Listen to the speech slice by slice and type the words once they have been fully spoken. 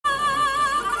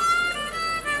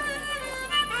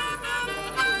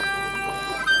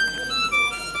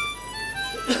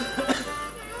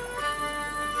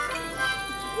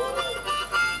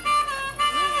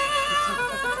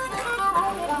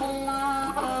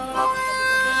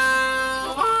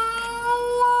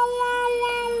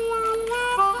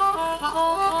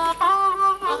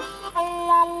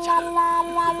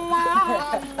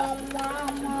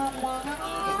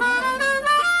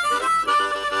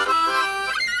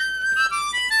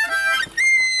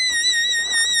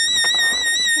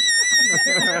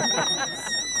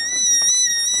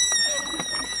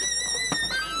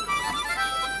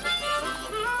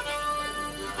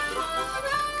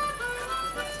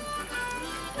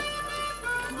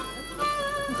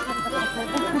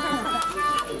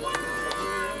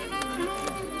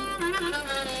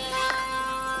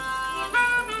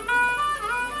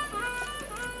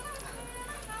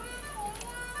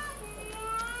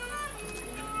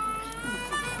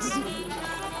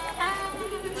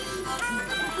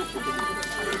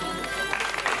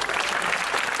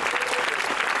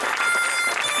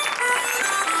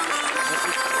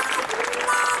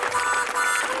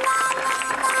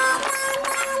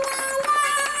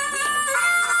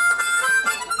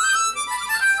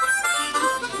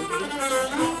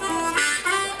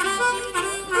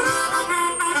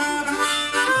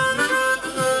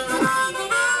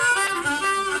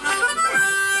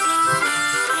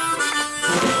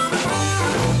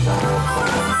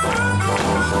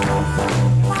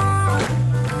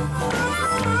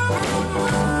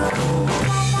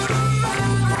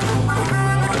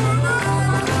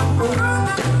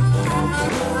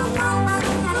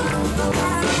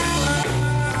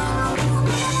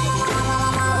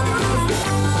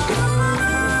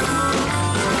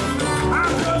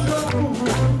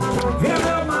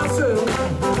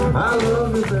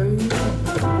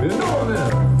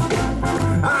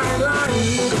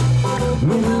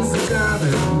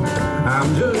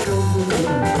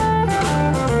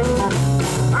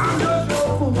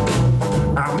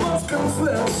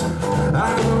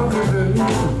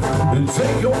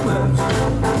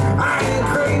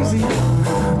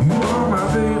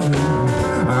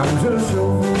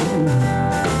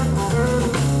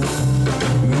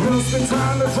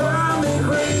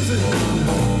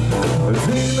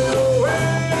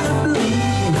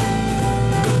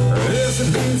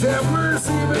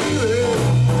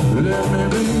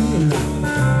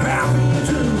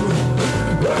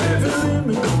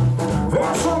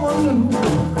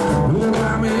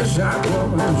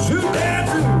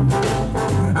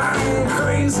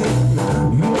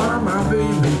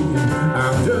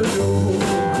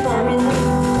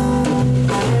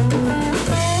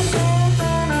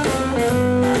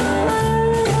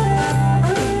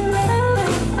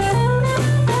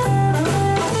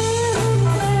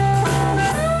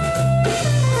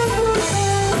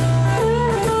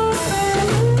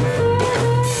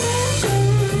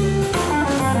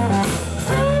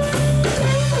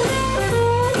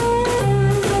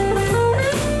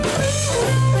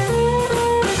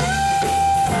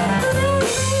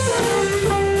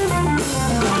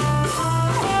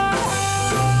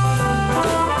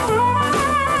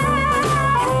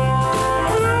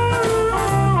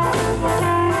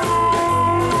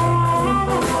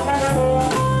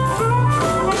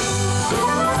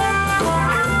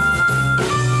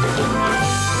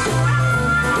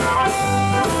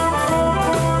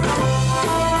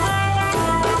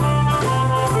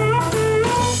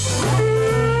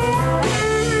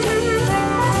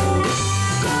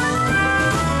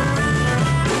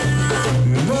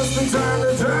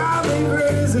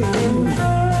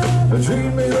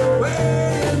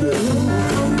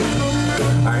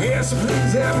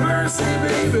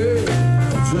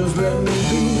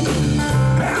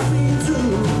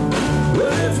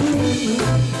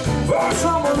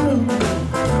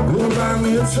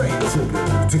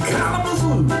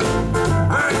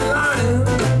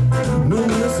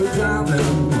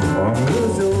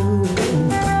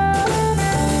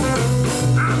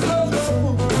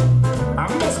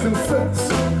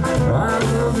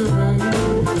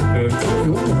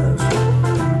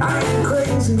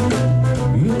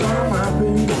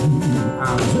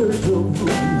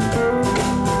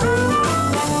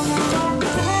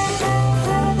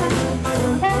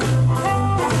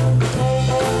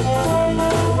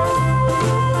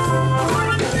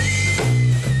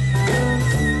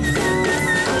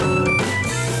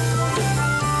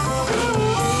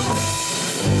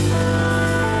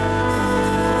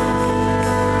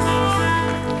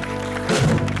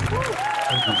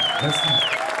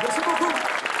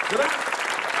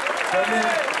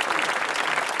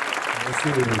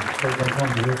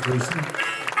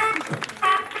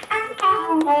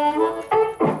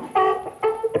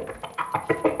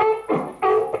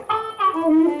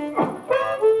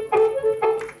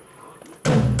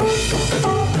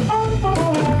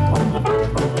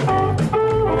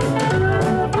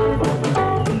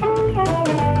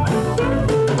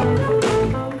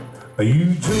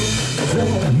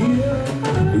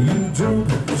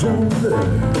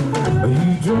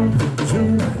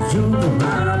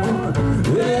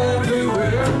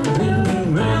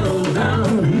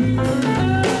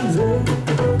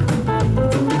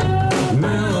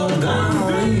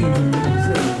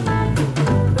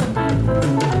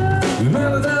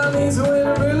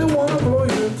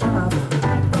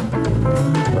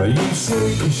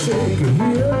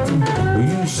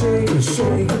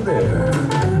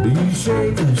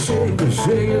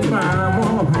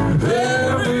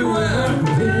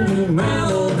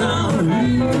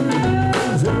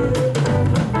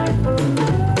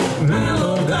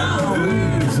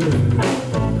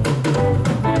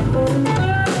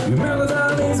You mellow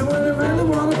down easy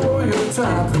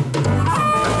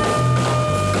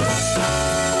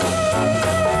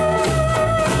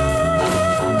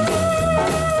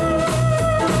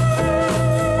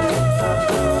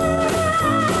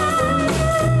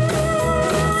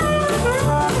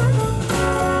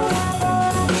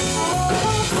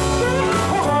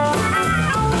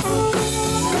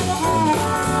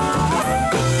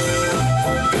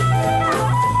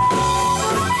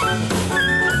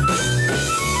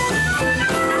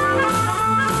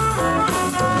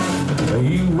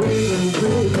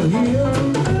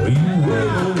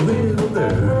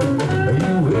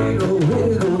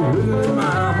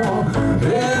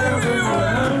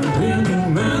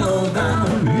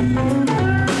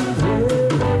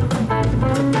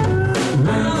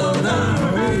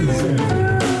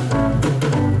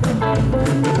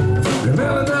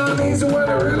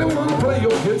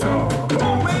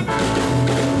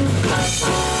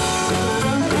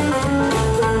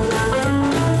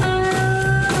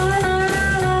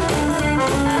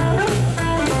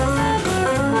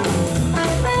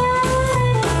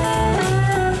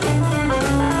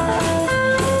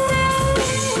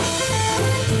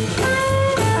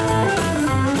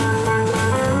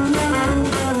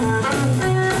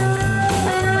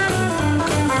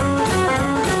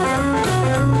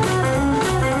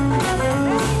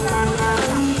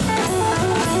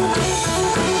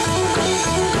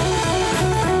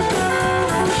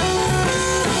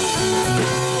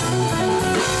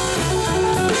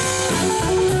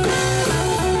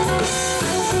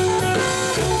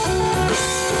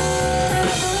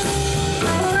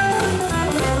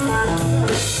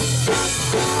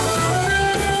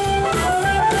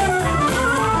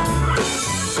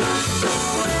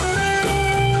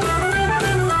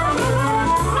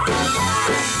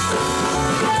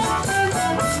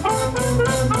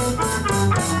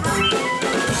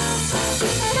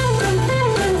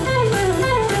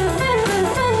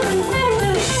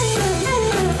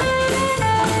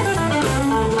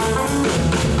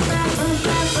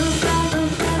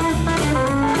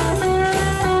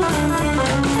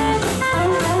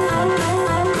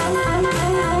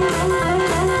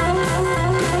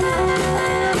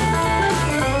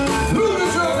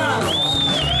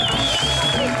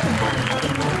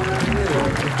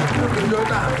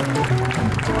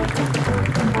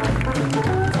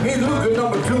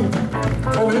number 2.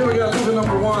 Over here we got Luca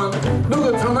number 1.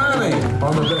 Luca Tonani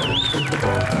on the bass.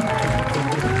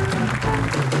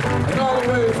 And all the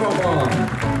way from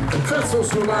Crystal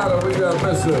Sonata, we got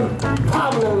Mr.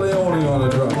 Pablo Leoni on the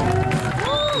drum.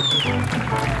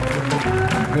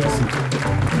 Merci.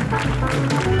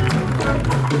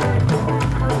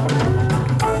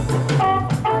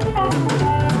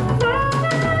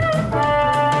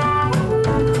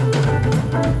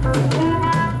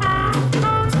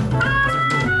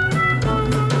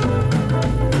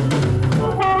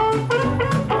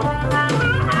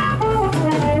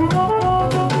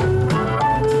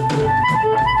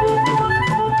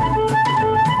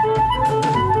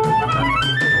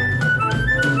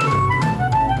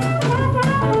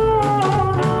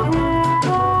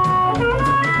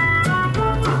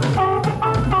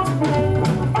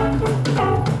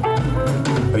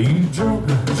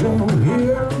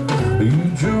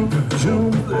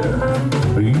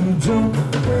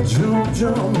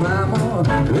 Jump, mama,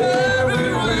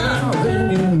 everywhere,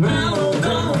 then you mellow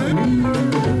down easy.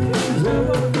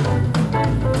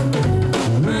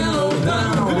 Mellow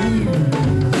down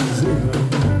easy.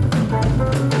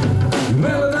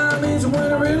 Mellow down easy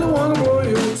when I really wanna blow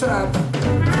your top.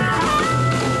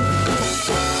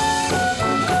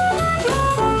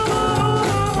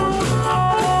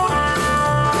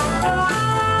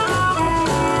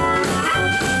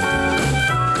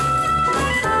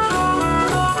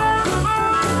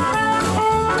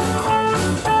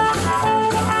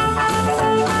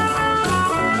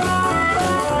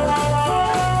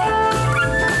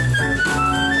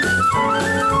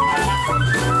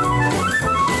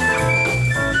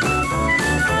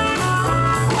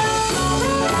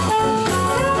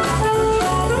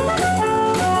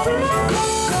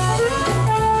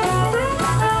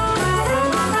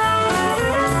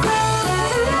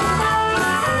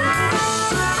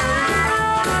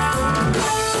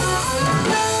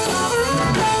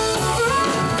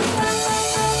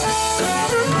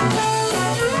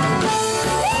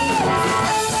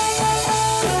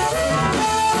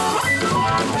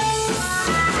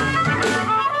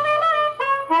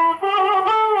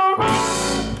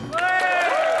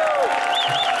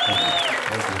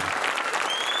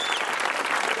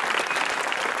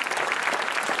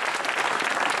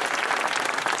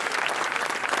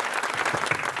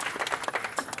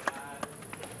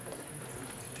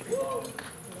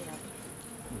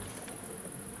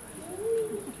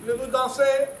 Voulez-vous danser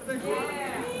avec vous?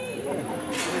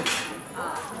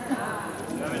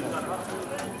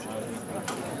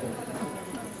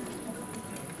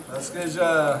 Parce que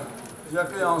j'ai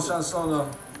écrit une chanson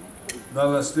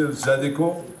dans le style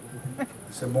Zydeco.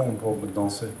 C'est bon pour me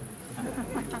danser.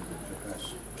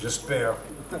 J'espère.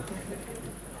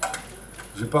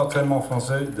 Je parle tellement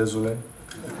français, désolé.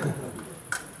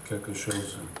 Quelque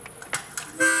chose.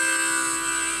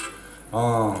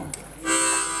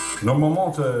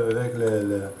 Normalement, avec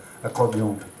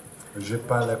l'accordion, je n'ai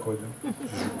pas l'accordion. Je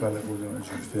joue pas l'accordion,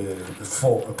 je fais le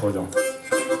faux accordion.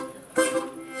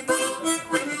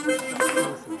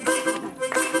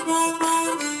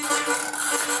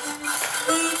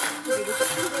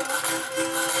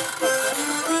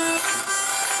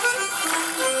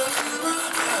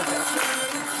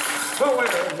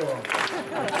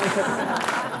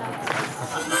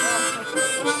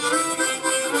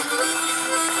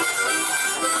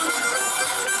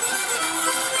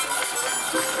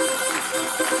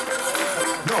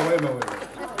 Oh, wait, no, wait.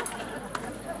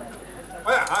 Oh,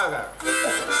 yeah, I got it.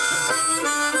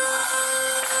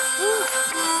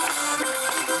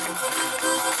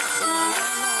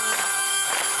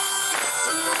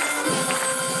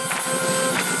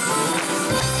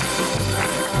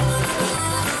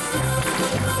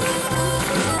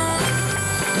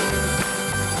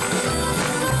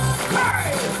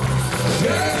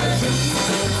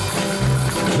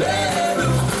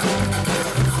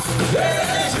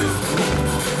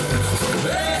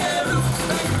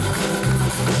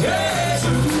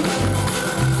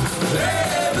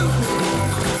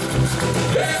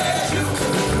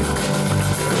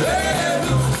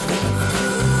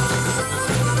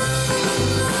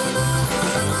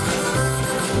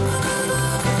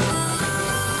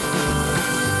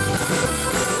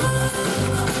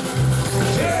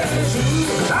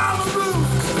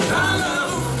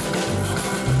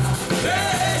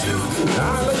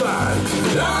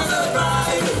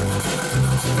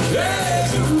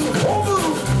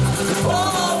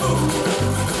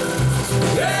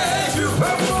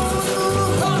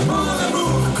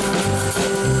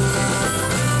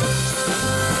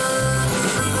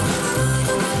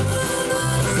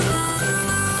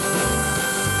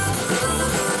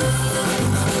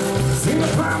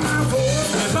 Find my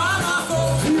voice.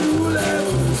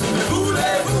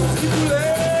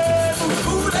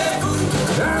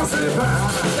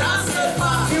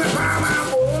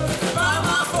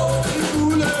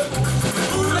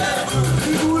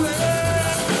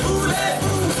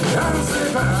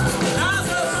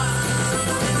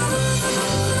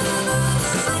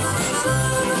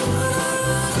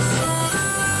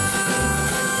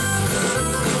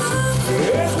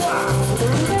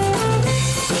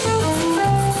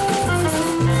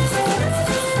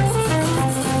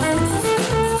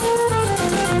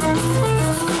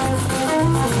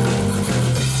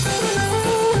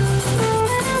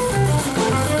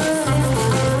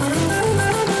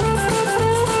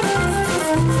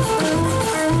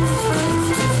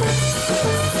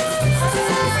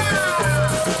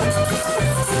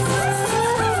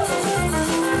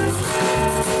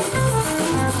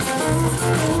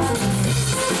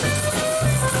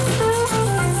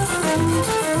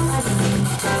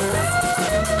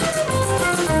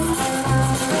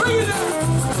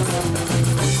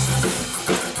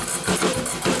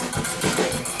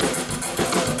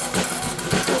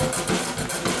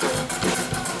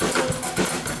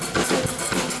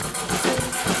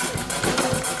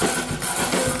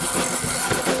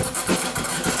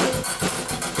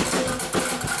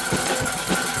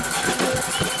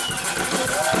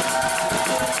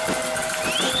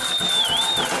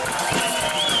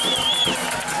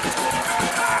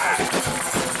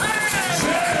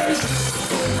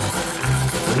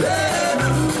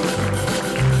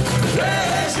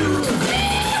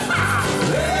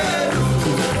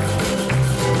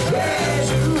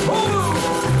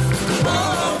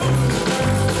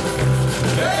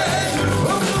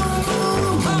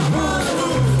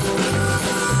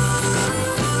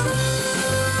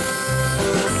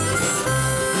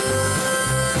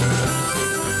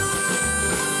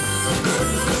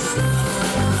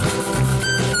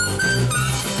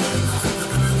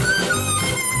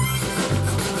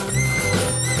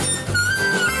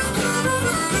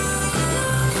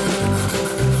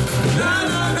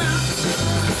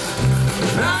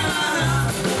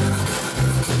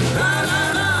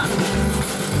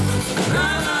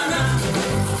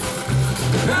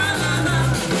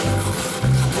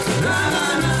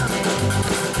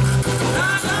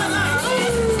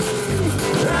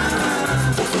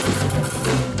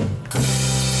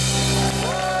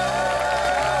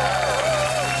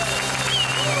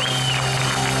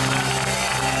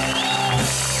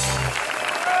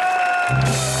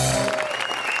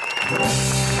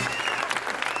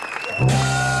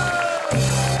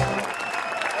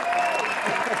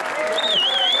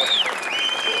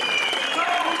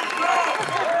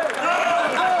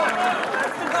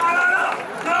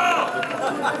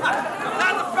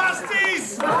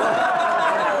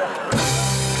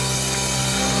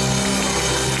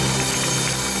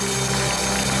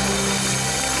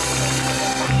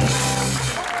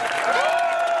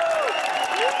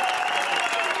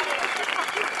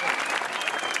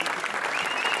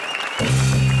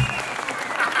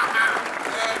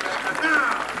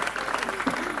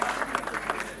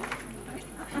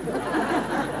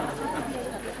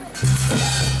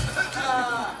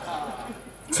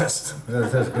 chest.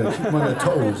 That's good. Keep them on their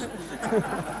toes.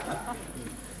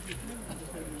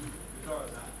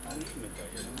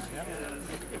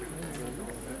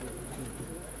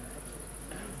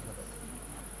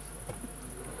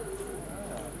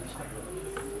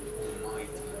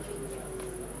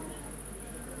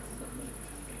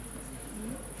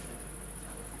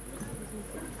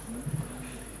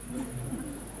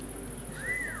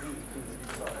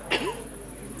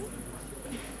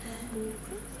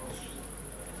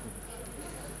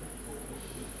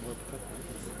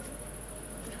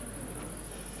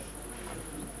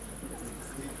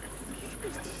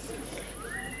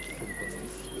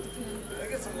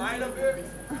 Line up here.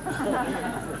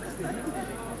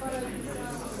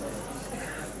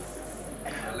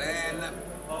 Land up.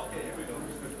 Okay, here we go.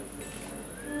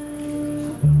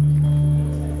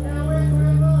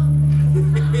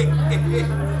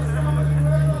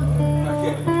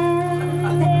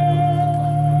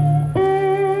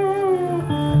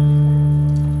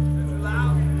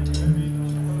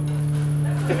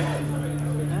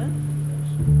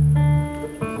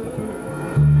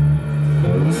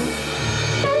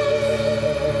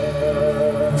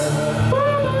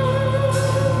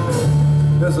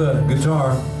 There's a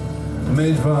guitar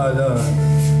made from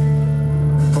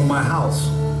my house,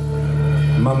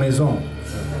 ma maison,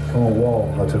 on a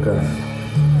wall I took out.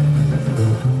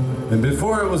 And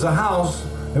before it was a house,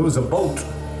 it was a boat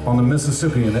on the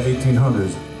Mississippi in the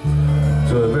 1800s.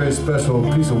 So a very special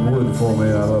piece of wood for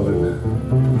me, I love it.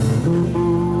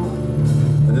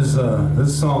 And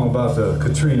this song about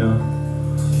Katrina,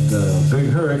 the big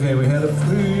hurricane we had a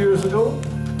few years ago.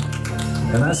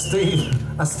 And I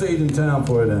stayed in town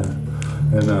for it,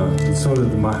 and so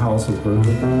did my house, of course.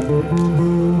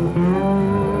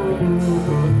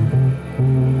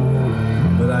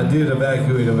 But I did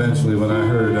evacuate eventually when I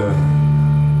heard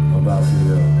about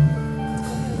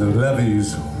the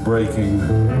levees breaking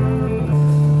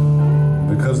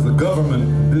because the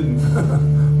government didn't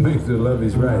make the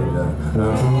levees right.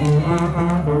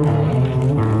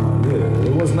 Yeah,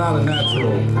 it was not a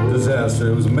natural disaster;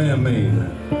 it was man-made.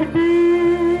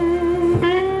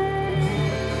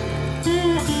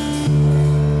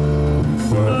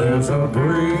 There's a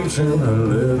breach in the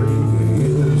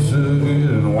levee, it's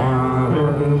getting wider.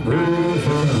 A breach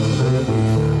in the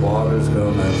levee, water's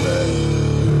coming back.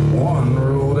 One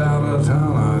road out of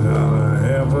town, I got a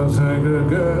half a tank of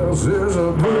gas. There's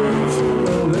a breach in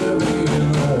the levee,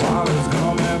 and the water's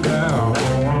coming down.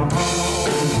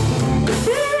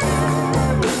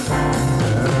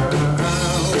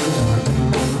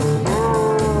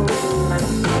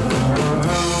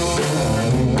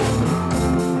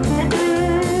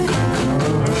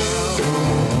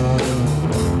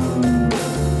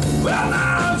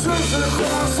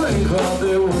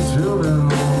 There were children on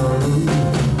the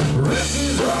roof.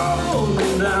 Refugees all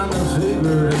holding down the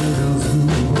cigarette angels too.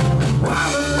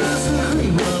 While the rest are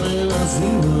creeping in the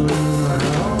ceiling in the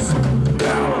house.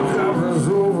 Helicopters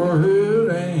overhead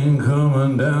ain't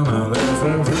coming down. Now there's a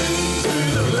breeze in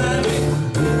the levee.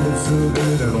 It's so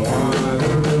good and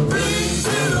wider. The breeze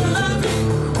in the levee.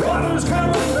 Water's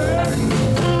coming back.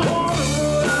 Water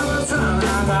run out of time. I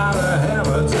gotta have a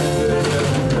ticket.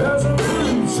 There's a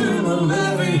breeze in the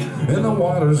levee. And the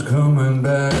water's coming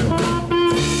back.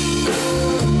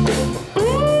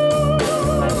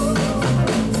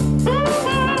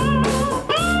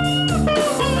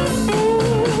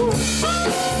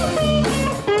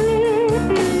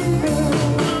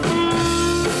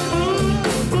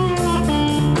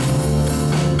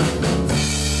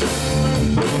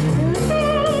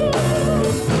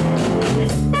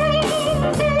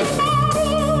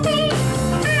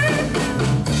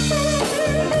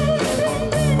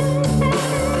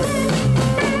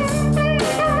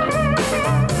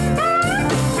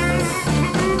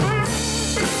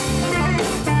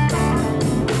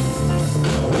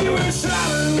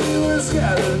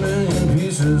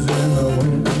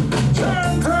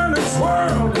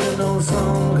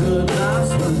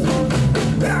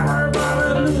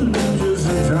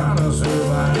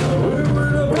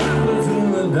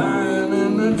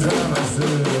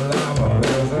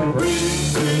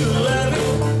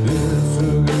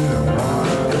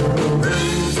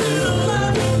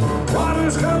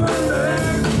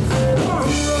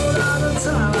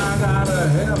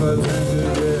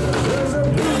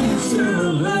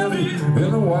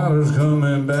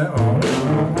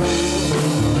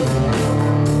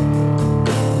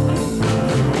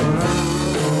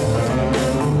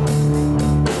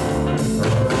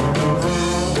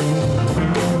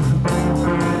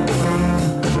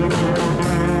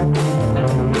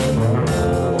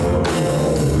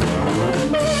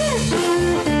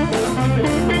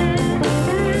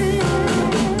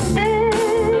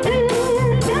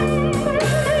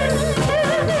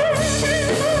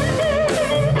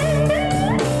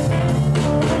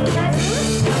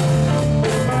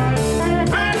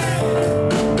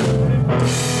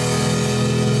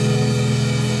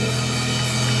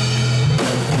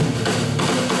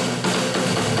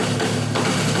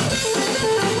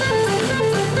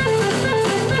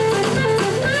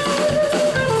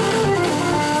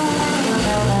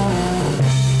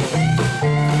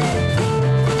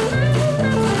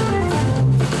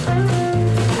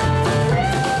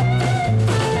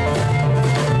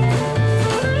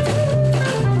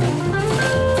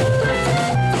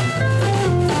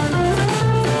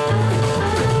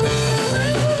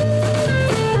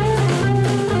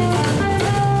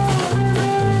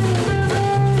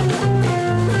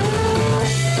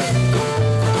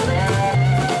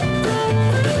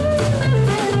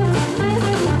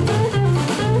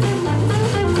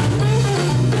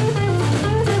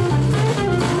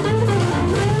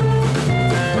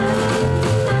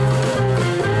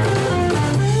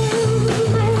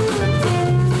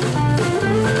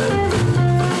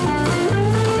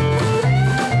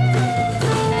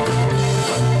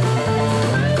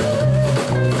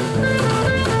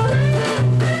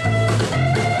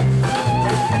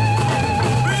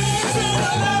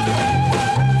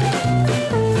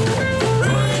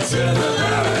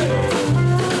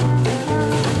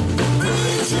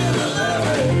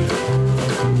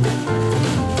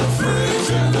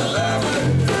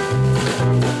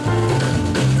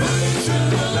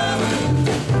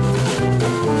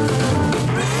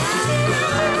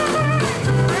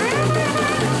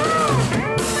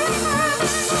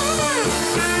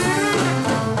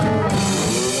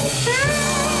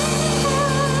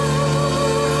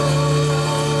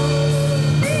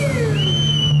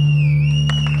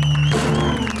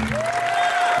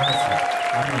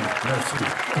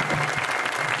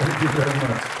 you very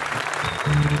much.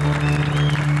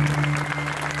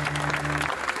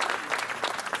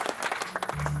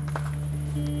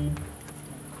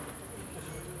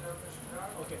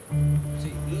 Ok.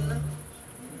 Sì, in.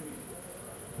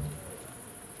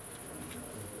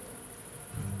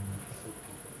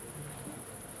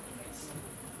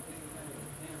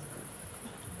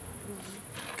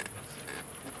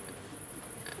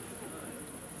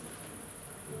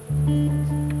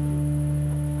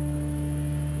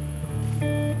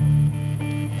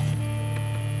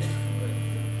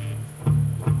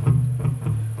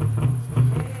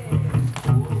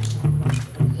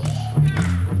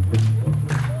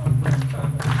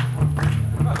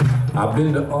 I've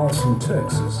been to Austin,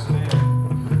 Texas,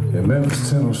 and Memphis,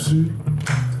 Tennessee,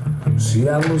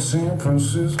 Seattle, San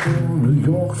Francisco, New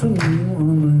York to New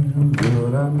Orleans,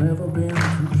 but I've never been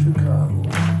to Chicago.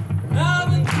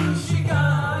 Never to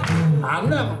Chicago. I've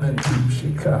never been to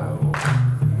Chicago.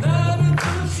 Never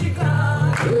to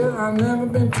Chicago. Yeah, I've never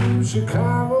been to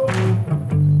Chicago,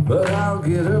 but I'll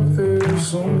get up there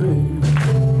someday.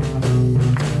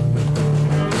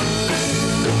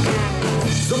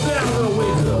 Someday I'm gonna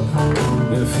wake up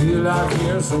and feel like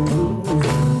hearing some blues.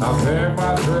 I'll pack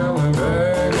my traveling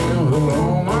bag and put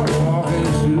on my walking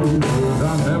shoes.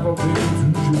 I've never been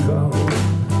to Chicago.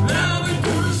 Never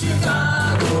to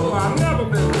Chicago. I've never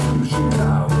been to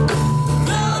Chicago.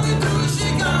 Never to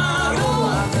Chicago.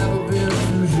 I've never been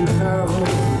to Chicago,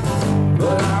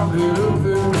 but I'll get up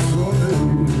there someday.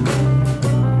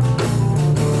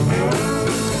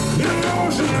 You know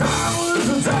Chicago is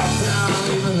a top town,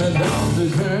 even the dogs they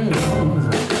can't.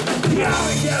 Yeah,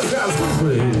 the gas got some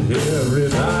play.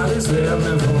 Everybody's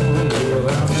having fun,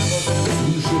 but I've never been to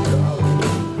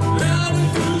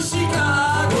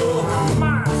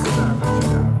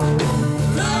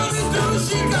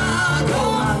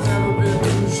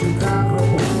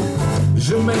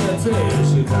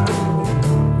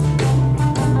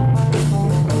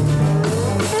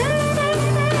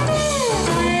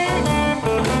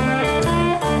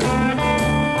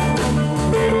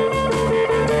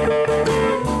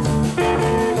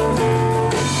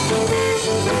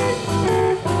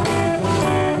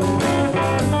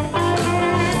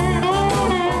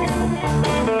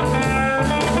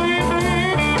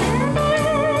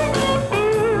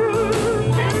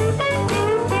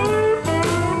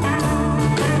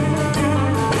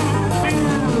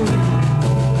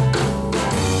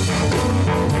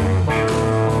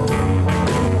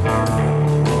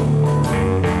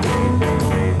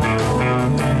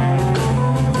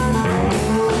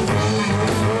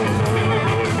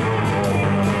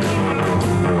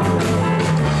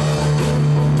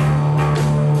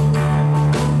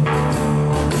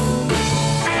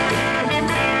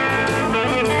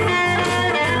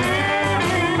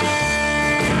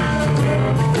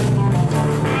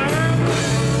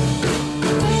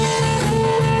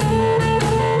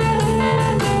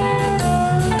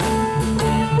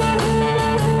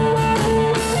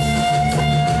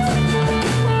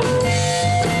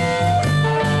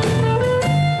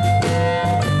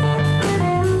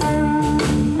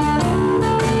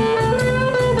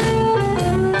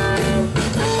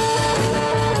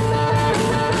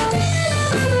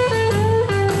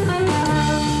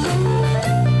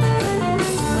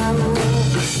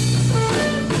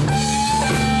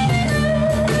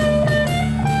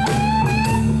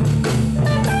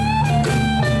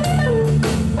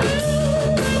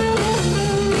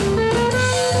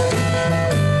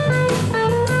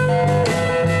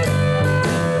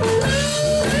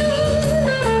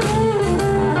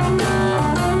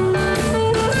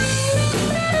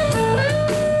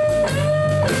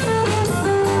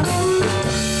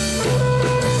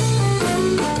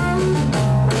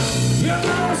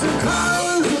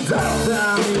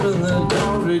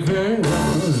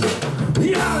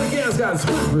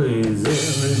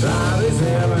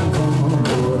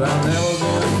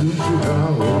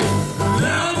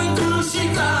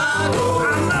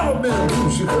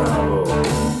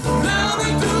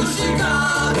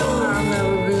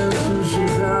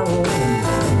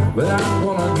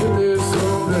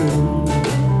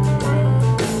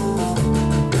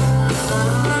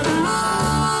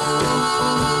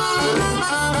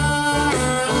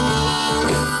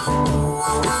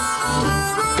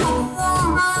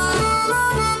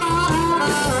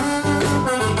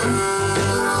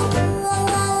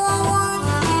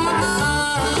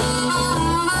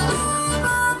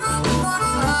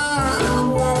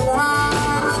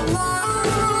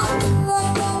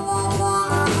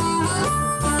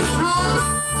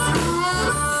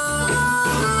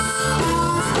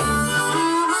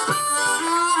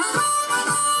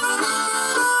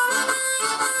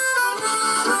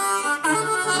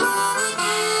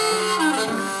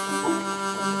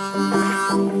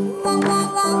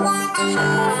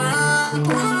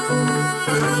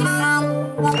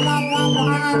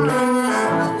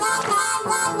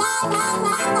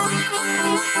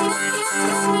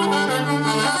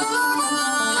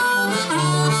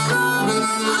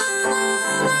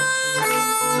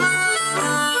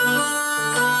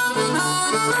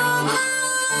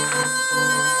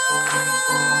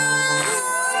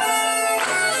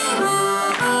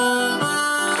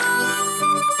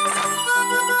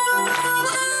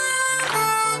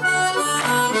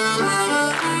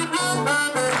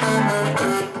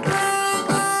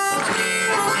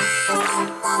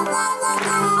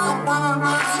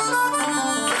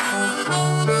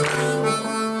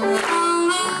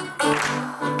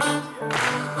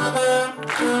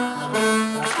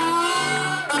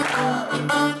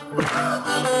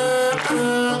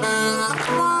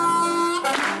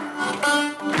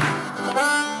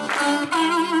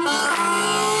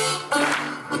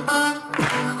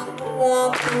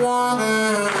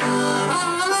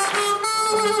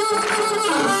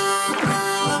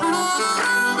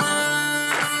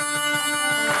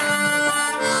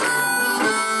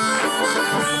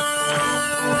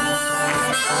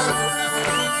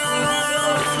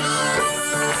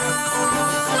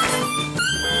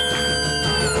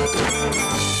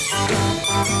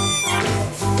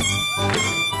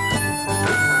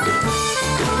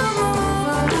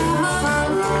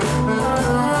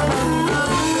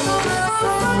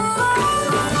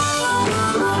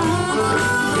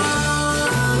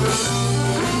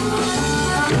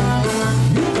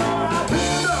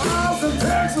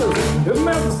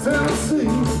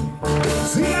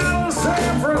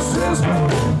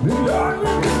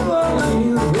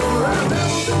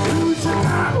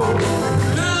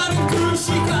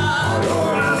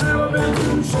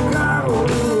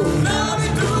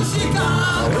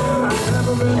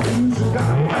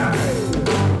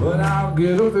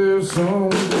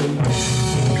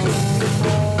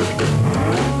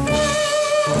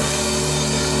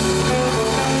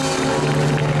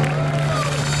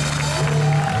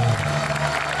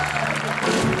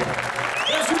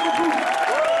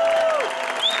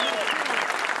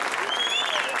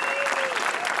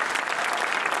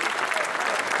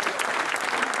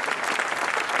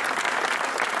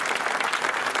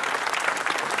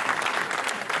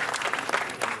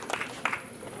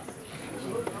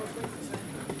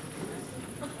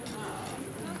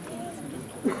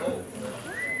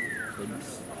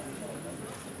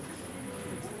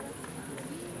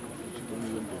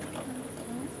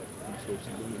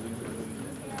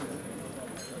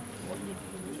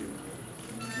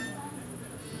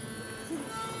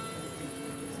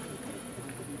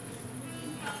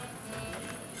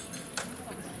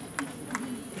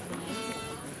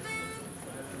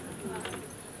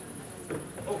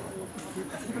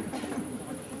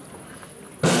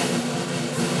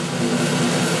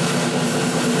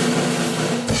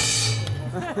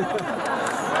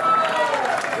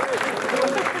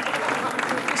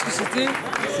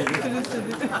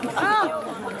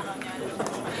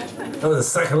That was a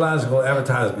psychological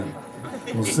advertisement.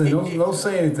 Don't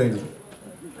say anything.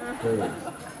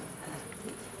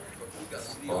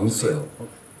 On sale. We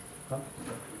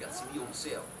got CD on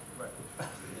sale.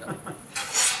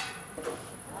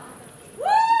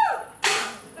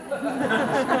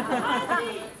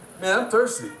 Man, I'm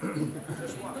thirsty.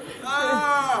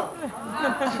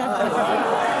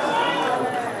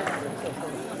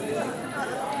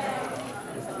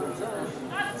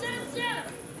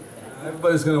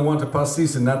 Everybody's going to want the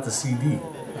pastis and not the CD.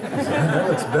 That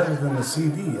looks better than the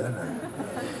CD.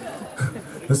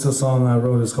 This is a song I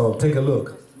wrote. It's called Take a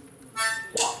Look.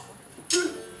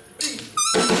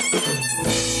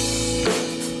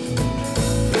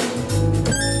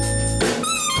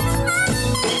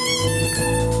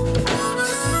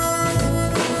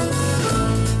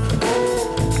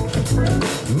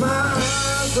 My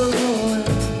eyes are rolling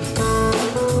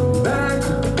back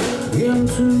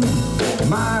into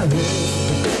my head.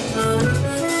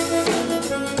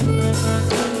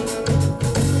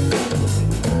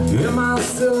 Am I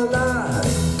still alive?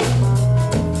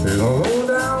 In a low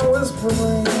down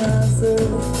whispering I said,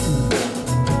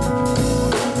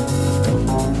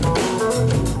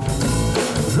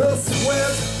 the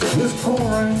sweat is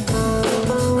pouring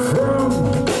from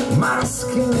my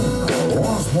skin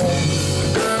once more.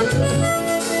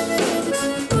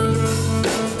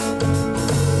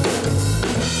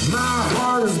 My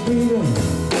heart is beating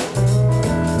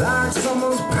like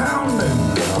someone's pounding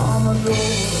on the door.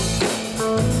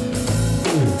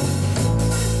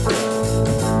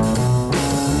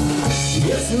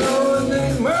 Yes, no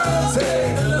enigma,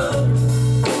 take a look.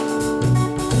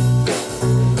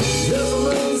 Just a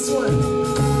little swing.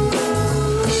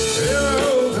 Take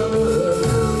a look.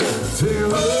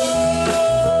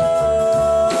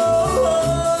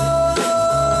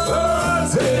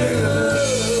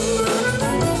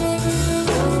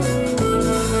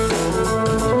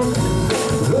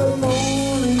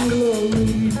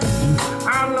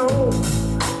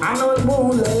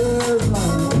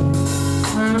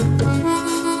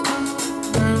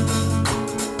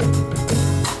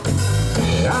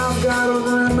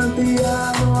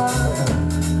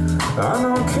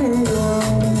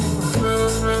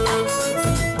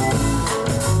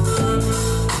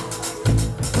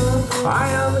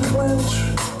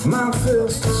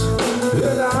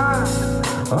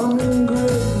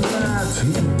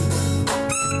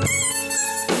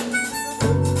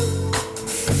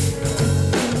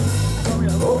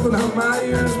 open up my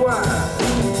ears wide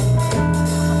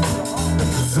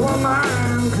so my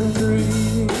mind can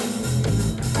breathe.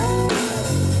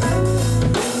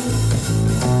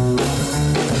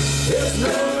 It's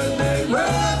no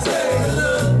enigma, take a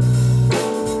look.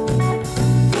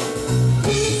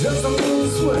 Just a little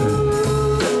sweat.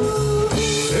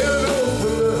 Take it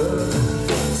over,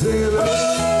 take it over.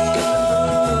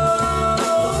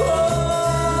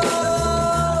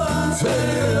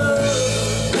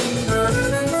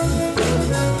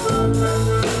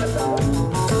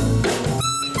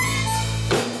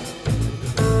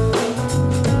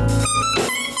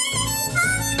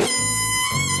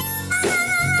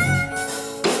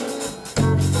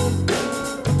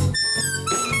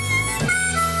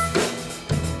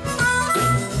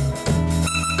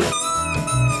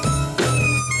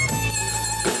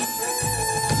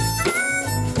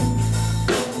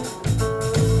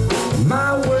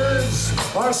 My words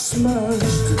are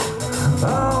smudged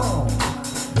all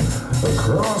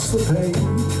across the page.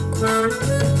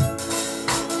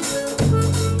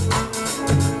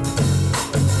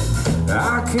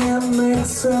 I can't make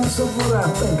sense of what I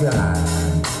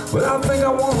think I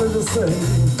wanted to say.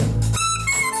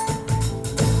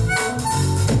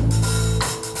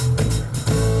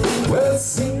 Well, it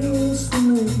seems to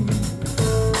me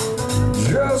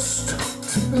just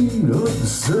to be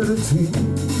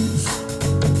absurdities,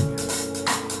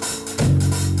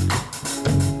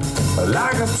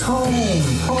 like a tone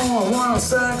poem on a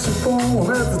saxophone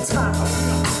at the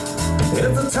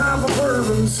top of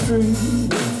Bourbon Street.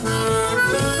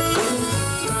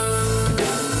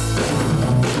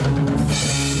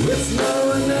 It's no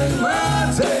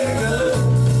enigma, take a look.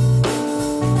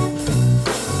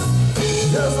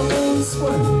 Just a little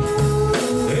swing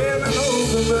in an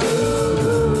open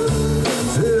love.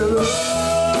 Till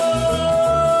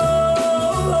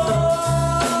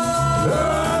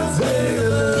take a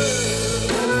look.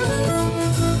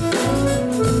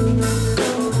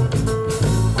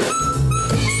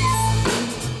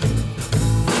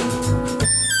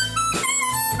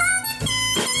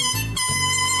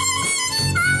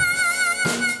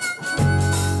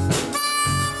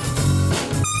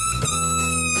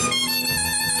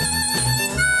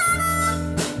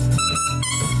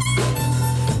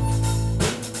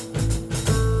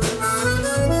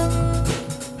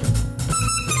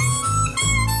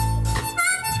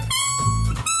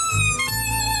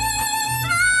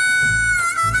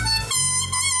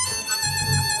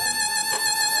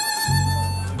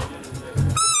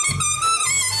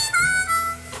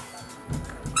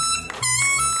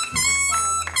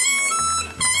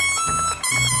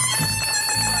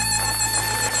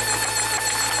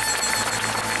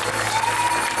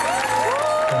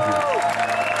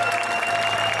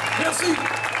 Merci.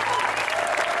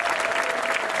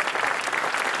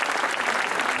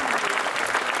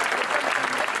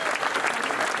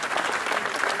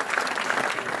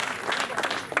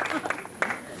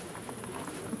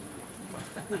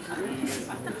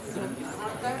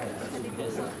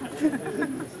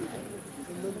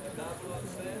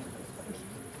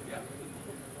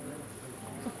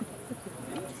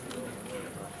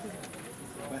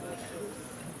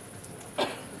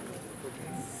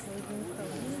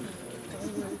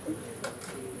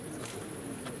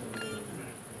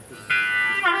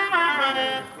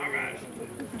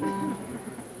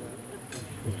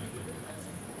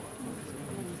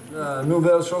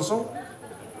 Nouvelle chanson,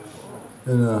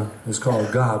 and it's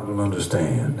called God Will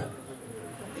Understand.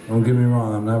 Don't get me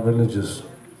wrong, I'm not religious.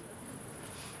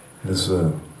 It's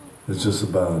just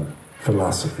about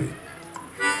philosophy.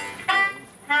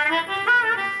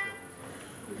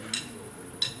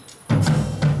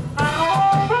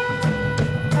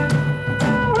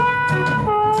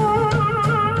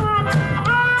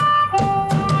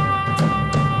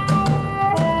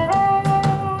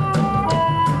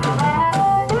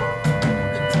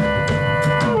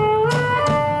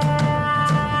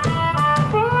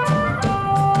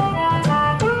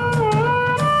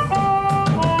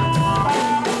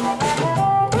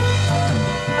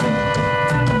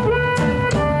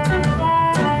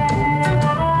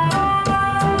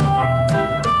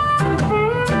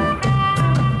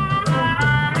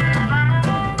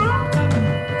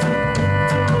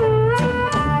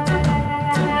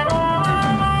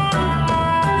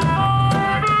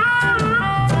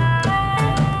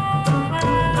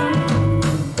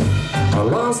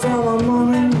 Lost all my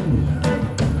money,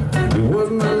 it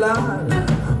wasn't a lie.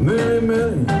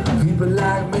 Many people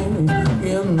like me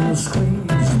in the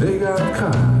streets, they got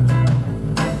caught.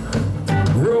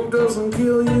 Broke doesn't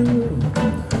kill you,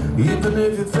 even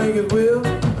if you think it will.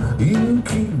 You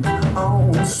keep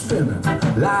on spinning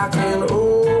like an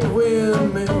old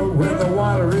windmill when the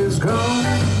water is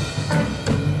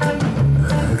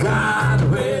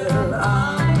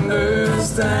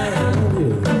understand,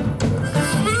 yeah.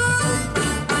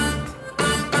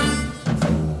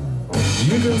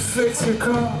 You can fix your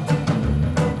car,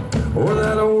 or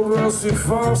that old rusty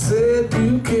faucet.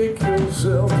 You kick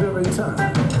yourself every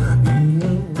time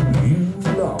you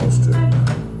lost it.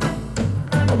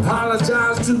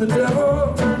 Apologize to the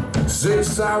devil, say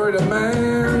sorry to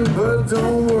man, but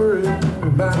don't worry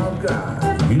about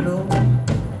God, you know,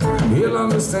 he'll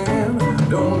understand.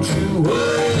 Don't you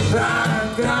worry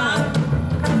about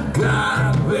God,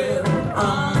 God will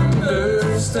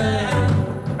understand.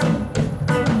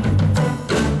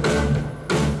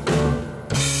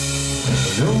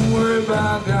 Don't worry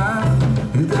about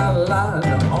God, he's got a lot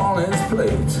on his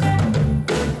plate.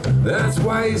 That's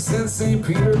why he sent St.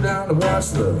 Peter down to watch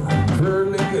the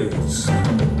pearly gates.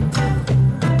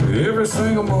 Every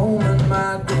single moment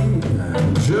might be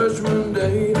Judgment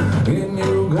Day, and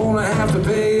you're gonna have to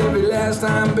pay every last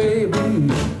time, baby.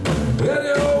 Get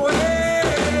your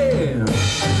way.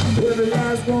 Every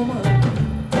last woman,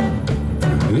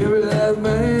 every last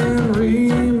man,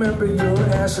 remember your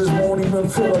ashes won't even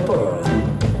fill up a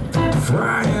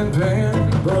frying pan.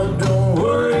 But don't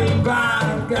worry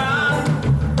about God,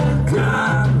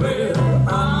 God will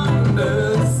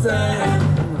understand.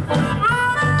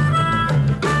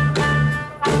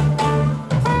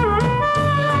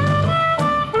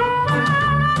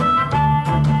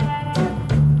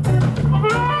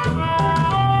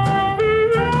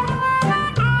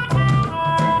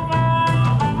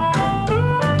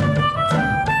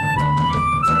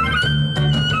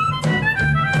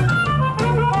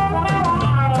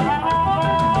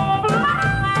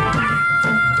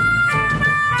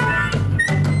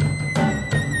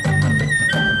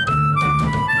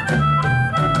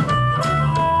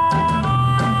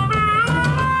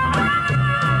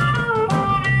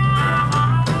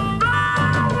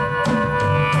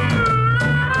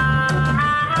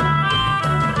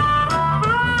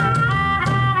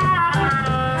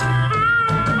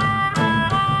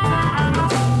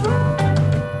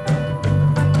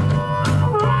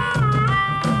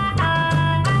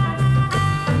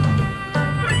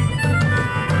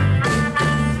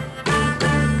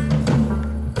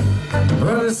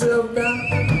 Run yourself down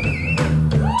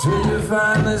till you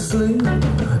finally sleep.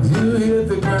 You hit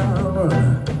the ground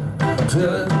running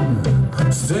till it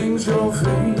stings your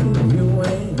feet. You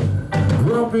ain't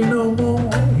grumpy no more,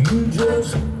 you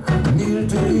just need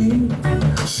to eat.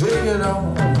 Shake it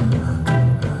off,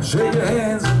 shake your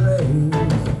hands and legs.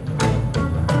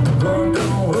 But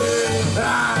don't worry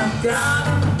about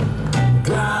God,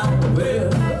 God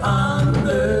will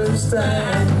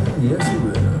understand. Yes, He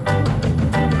will.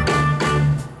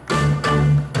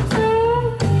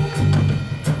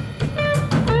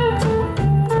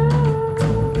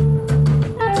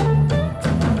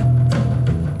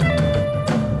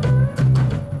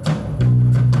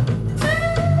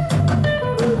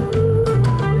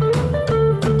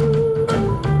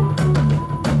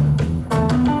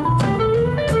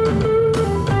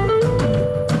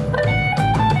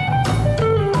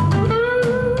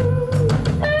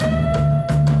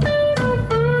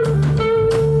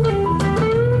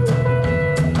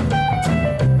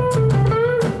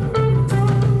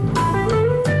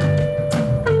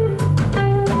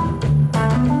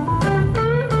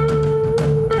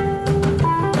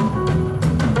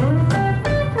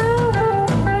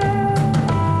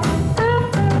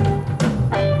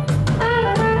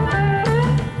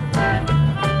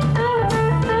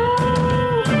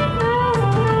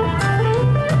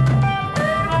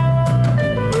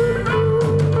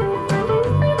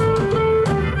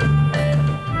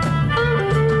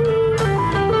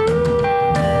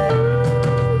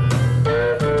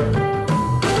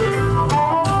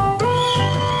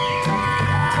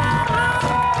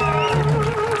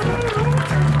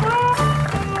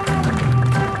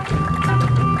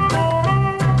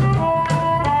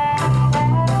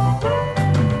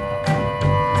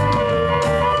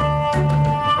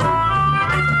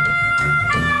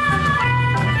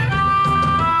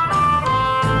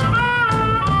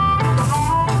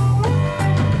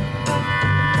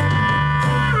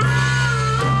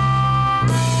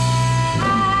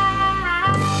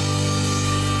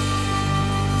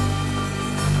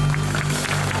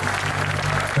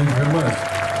 Thank you very much.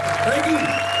 Thank you.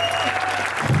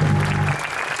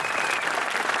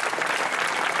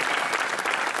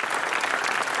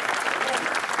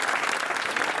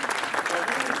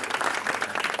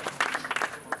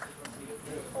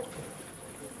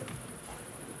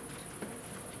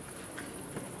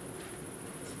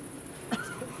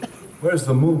 Where's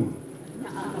the moon? Yeah.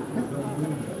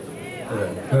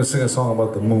 I'm gonna sing a song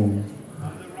about the moon.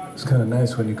 It's kind of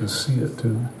nice when you can see it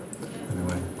too.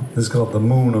 Anyway. This is called The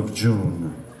Moon of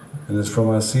June, and it's from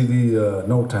my CD,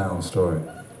 No Town Story.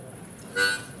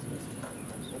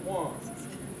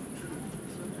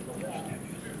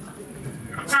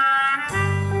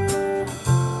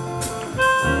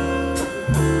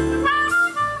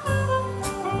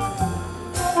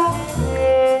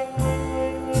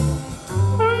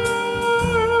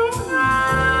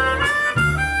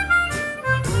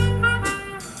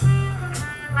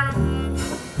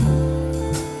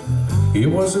 It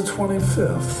was the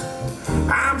 25th,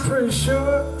 I'm pretty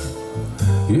sure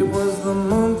it was the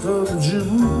month of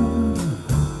June.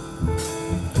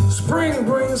 Spring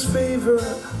brings fever,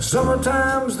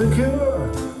 summertime's the cure.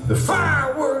 The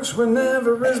fireworks were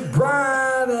never as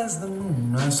bright as the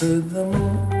moon. I said the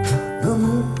moon, the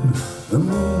moon, the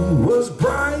moon was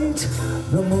bright.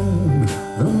 The moon,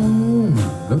 the moon,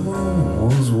 the moon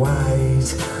was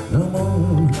white. The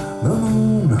moon, the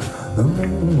moon, the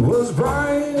moon was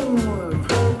bright.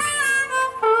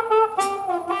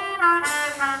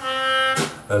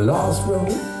 A lost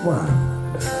road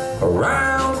wound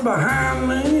around behind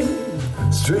me,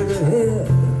 straight ahead,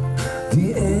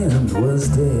 the end was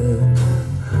dead.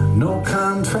 No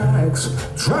contracts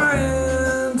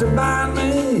trying to bind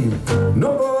me,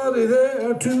 nobody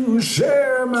there to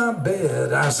share my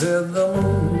bed. I said the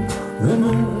moon, the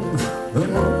moon, the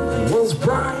moon was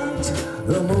bright.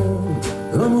 The moon,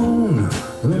 the moon,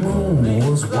 the moon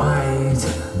was white.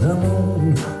 The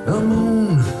moon, the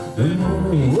moon, the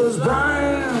moon was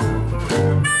bright.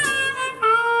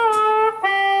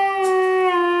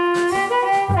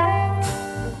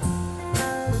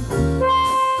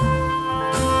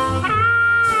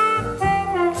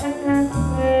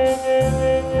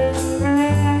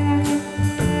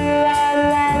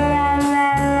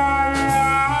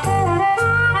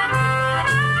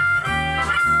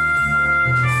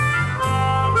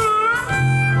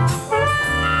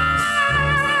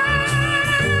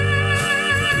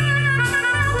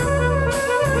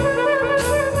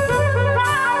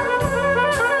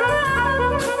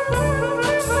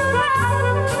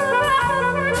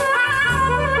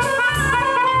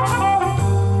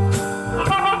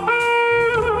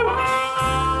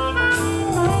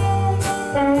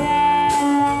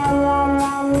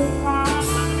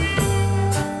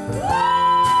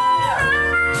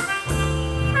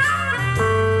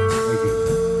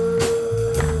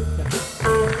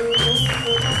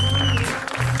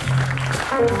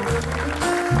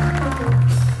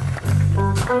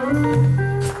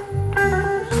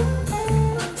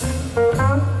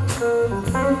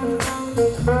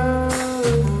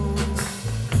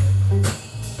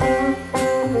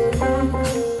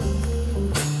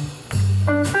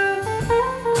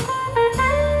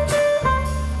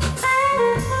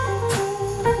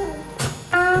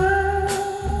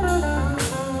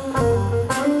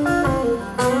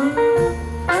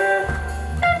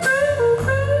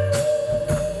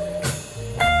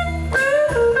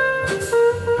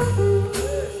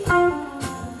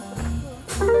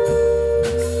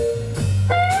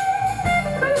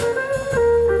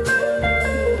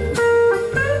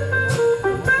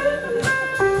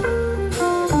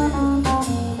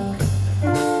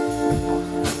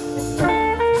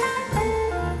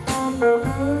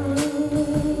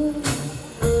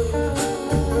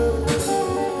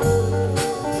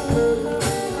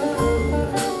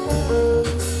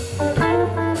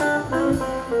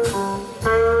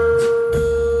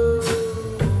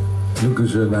 Luca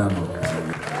Giordano.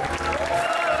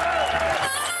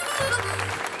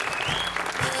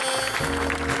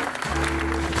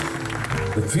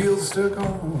 The fields took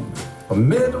on a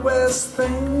Midwest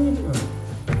theme.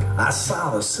 I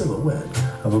saw the silhouette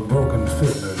of a broken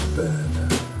fiddler's bed.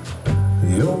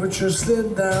 The overture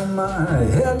slid down my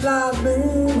headlight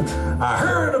beam. I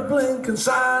heard a blinking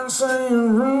sign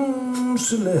saying rooms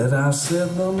to let. I said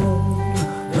the moon,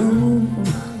 the moon,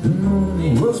 the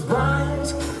moon was bright.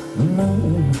 The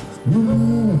moon, the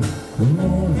moon, the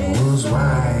moon was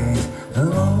white. The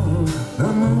moon, the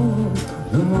moon,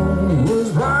 the moon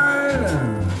was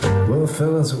bright. Well,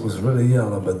 fellas, it was really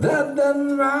yellow, but that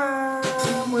doesn't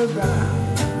rhyme with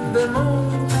bright. The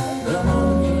moon, the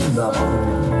moon, the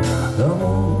moon, the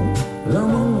moon, the moon, the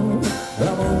moon,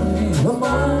 the moon, the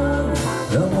moon,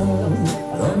 the moon,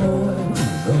 the moon,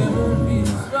 the moon.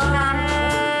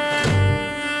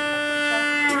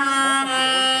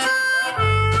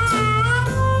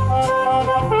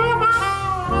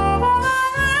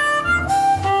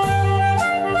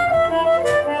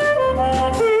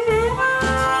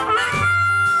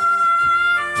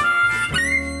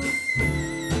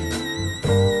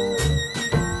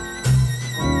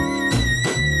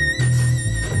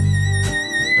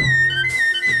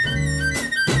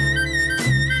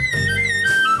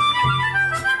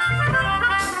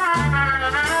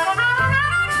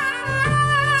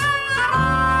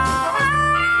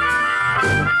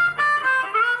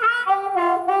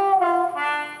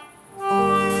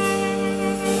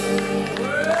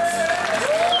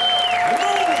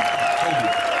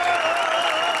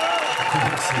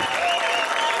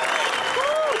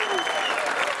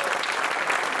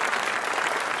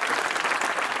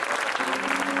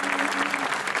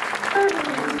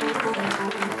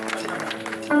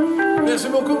 Merci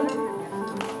beaucoup.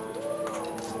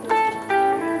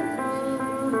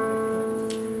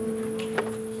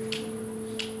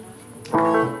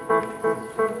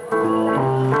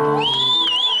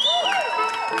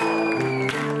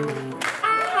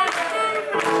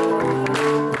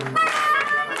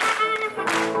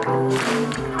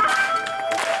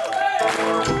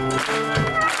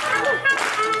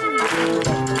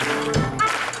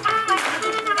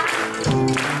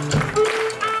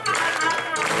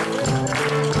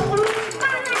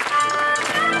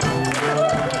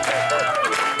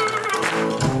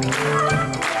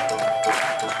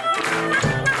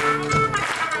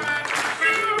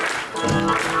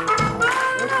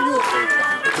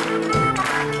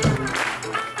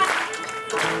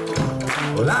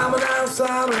 Well, I'm an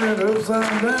outsider and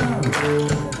upside down,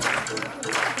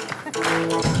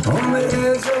 on the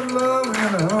edge of love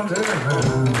and a haunted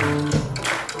ground.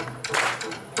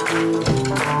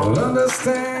 Well,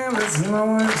 understand it's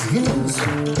no excuse,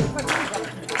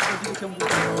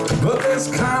 but this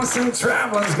constant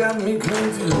traveling's got me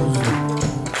confused.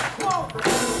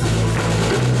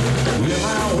 If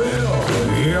I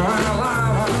will, if I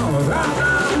lie, I'm right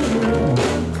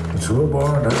down to a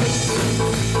border.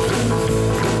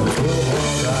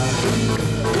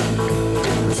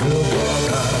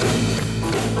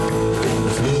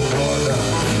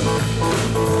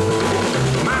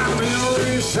 My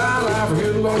memory shall I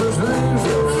forget Lord's names.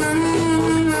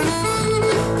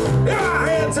 If I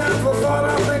had time for thought,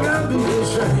 I think I'd be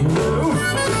ashamed.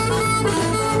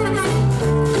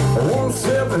 One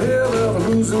step ahead of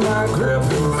losing my grip.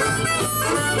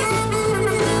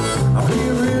 I'll be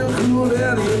real cool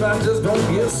daddy if I just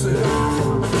don't get sick.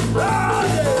 Oh,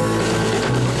 yeah.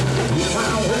 If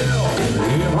I will,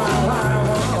 if I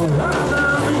lie, I'll lie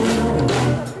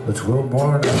down. The 12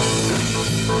 bar down.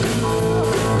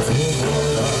 The 12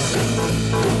 bar down.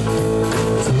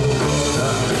 The 12 bar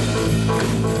down.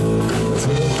 The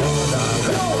 12 bar down.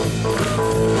 Go!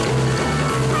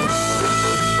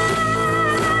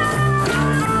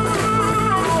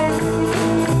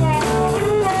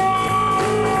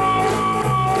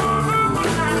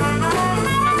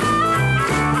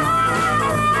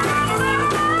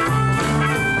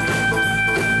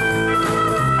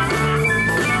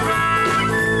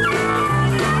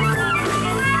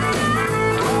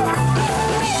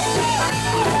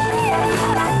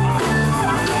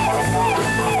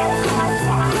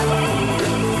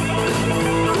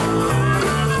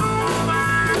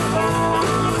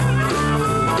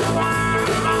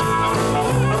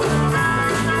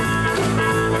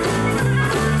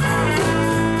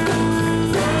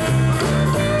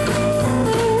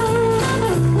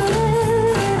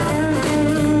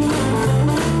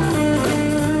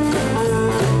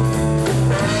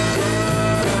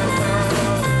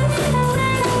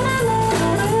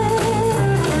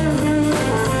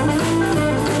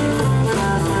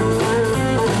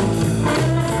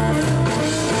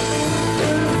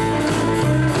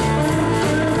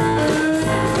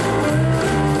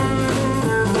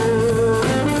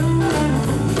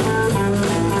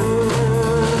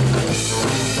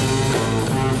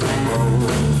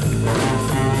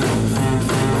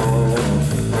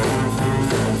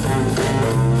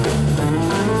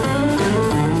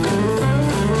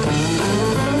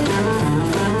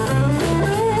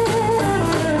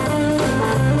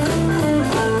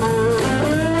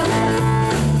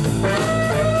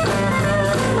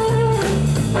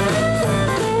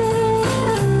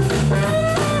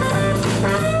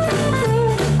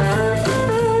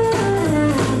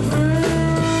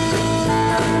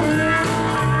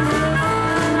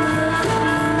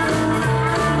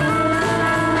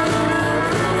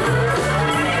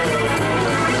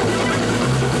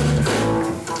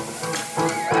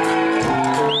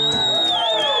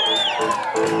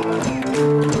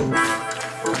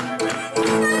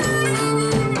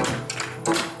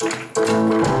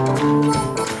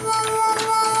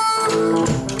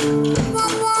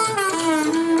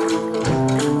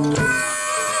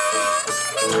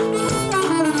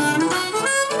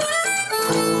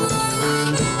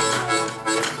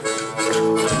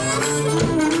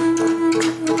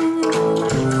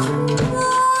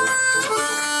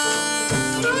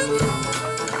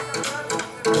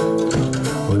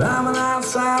 Well, I'm an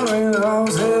outsider and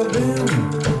always have been.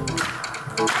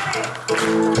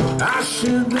 I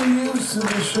should be used to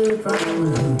the shape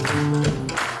I'm in.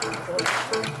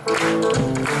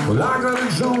 Well, I got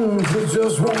a Jones that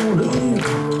just won't leave.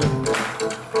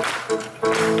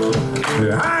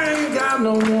 I ain't got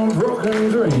no more broken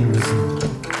dreams.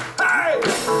 Hey!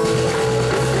 If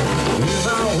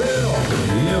I will,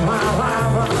 if I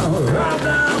life, I'll ride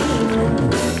down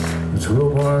to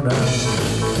a bar down.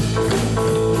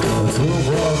 To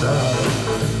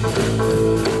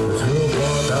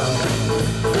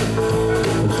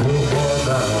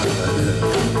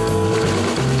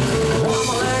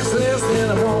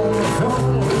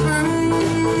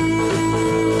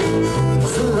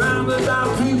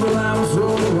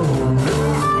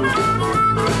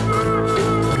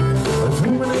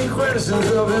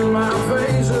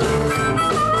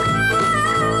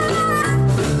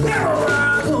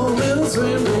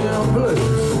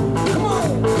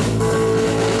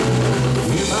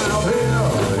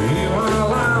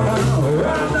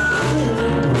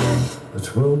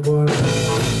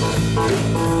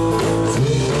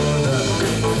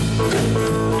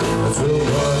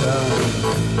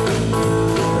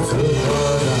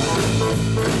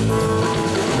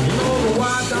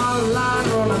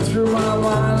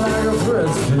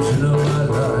in a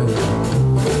light.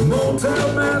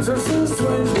 Motel mattresses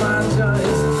twinge my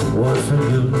joints. What's the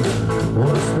use?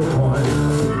 What's the point?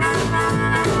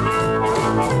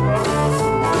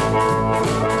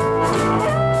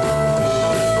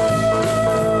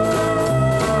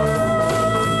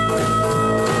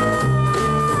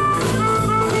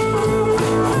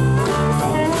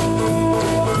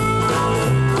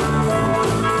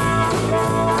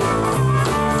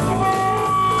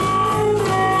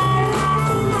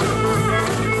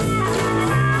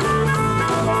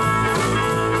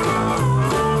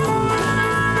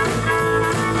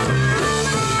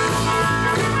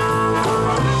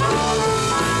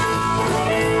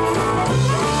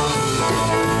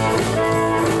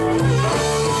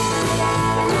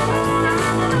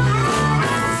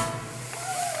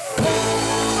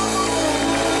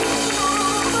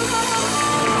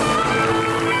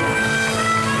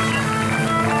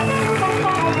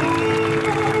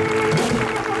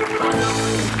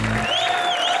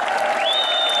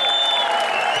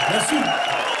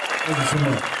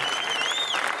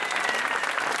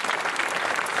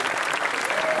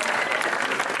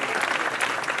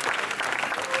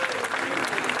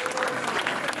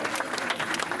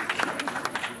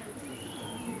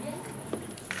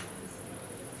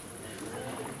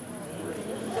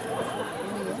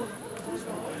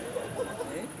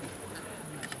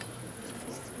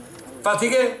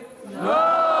 Fatigué?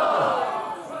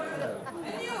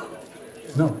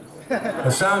 Non.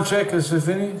 Le sound check is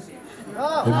fini?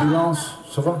 Les bilans,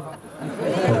 ça va?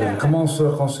 Okay, commence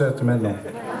le concert maintenant.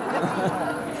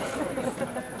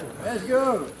 Let's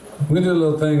go. We did a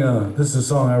little thing, this is a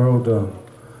song I wrote,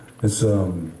 it's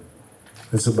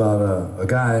about a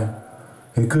guy,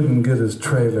 he couldn't get his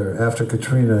trailer, after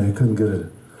Katrina, he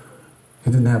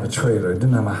didn't have a trailer, he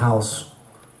didn't have a house,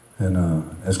 and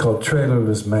it's called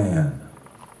Trailerless Man,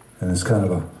 and it's kind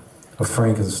of a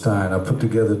Frankenstein. I put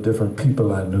together different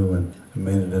people I knew and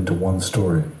made it into one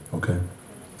story, okay?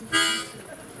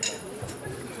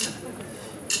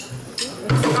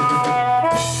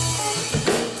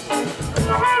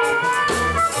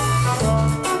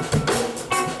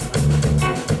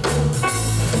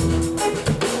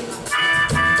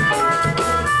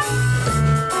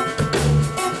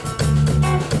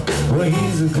 Well,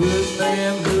 he's a good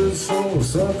man, good soul,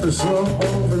 suffer some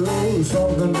overload,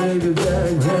 something bigger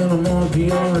jack than a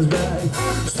monkey on his back.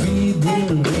 Speed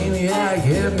demon maniac,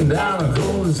 heading down a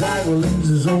cul-de-sac, well, leads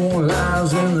his own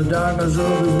lives in the darkness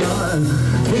of his mind.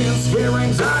 Can't scare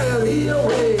anxiety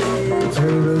away,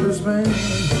 trailerless man,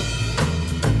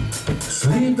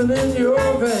 sleeping in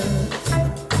your bed.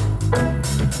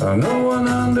 No one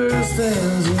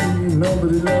understands you,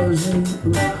 nobody loves you,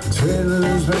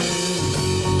 trailerless man.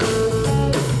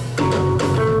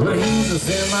 He's a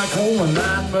semi-coma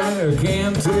nightmare,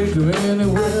 can't take him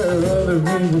anywhere. Other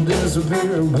people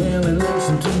disappear when he looks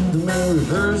into the mirror.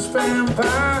 First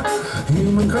vampire,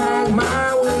 human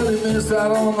quagmire. Well, he missed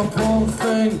out on the punk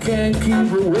thing, can't keep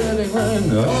her wedding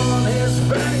ring on his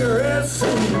finger. It's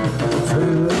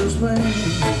trailerless man.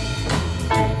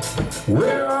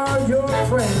 Where are your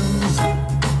friends?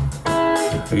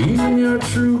 Even your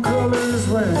true colors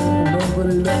ring.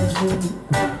 Nobody loves you,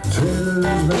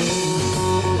 trailerless man.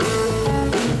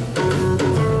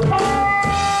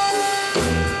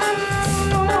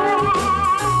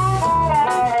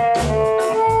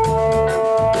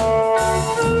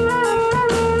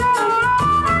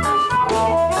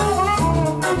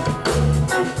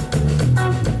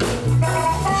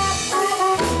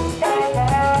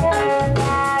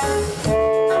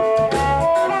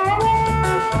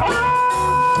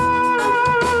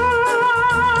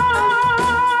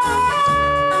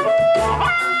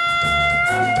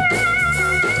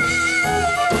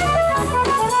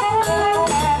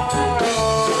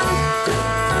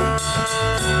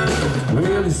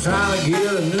 Trying to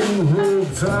get a new hook,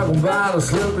 talking about a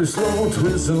slippery slow,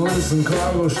 twist and listen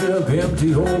cargo ship,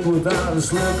 empty hold without a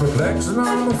slip, perplexing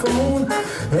on the phone,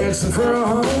 asking for a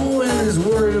home, and he's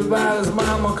worried about his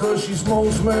mama cause she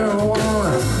smokes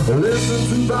marijuana. Listen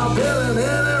to Bob Dylan in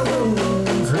that room,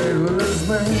 trailerless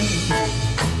man.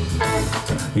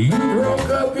 You broke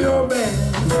up your band,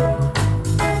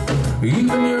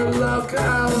 even your luck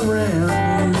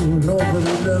outran you,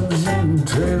 nobody loves you,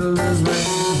 trailerless man.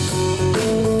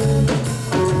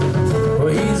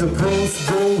 He's a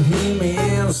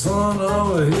post-bohemian, son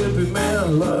of a hippie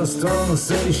man, lust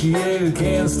unsatiated,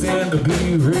 can't stand to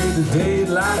be rated,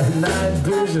 daylight, night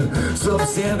vision,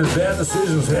 substandard bad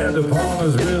decisions, hand upon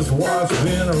his wristwatch,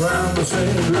 been around the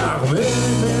same block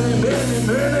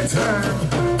many times,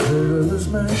 trailerless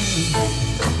man.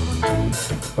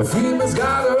 A female's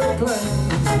got her plans,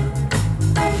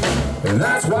 And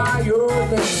that's why you're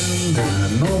damned,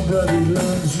 and nobody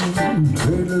loves you,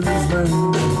 trailerless man.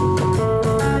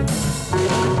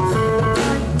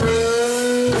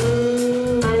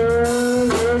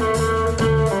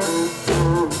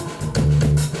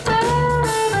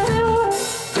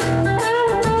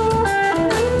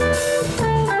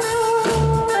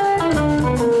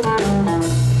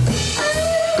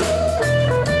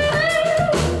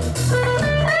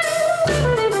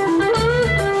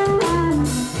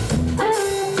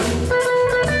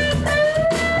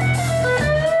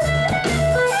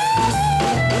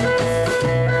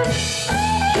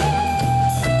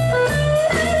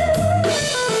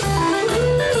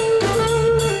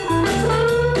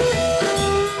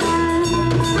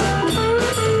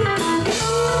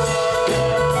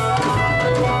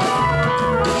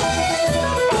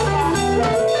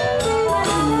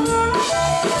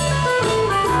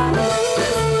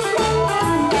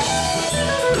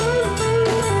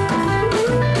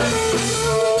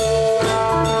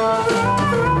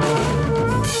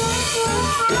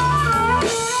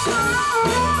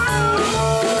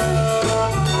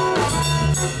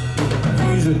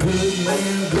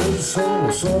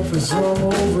 Suffer some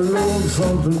overload,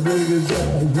 something bigger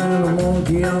jack than a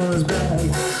monkey on his back.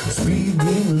 Speed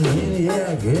demon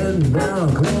maniac heading down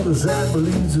a cul-de-sac,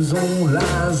 believes his own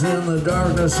lies in the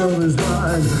darkness of his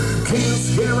mind. Can't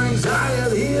scare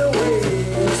anxiety away,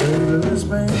 trailerless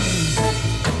man.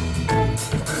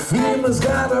 FEMA's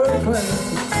got her plan,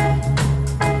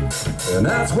 and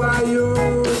that's why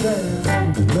you're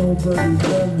damned. Nobody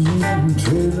loves you,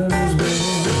 trailerless man.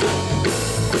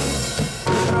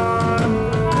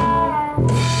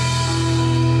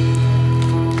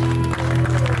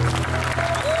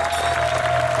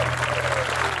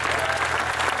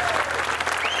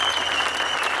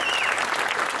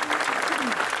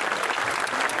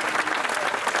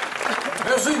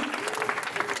 Merci.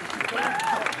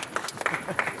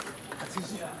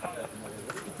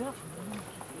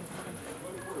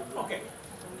 Okay.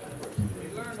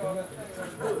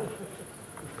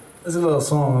 There's a little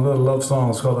song, a little love song.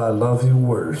 It's called "I Love You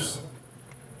Worse,"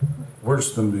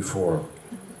 worse than before.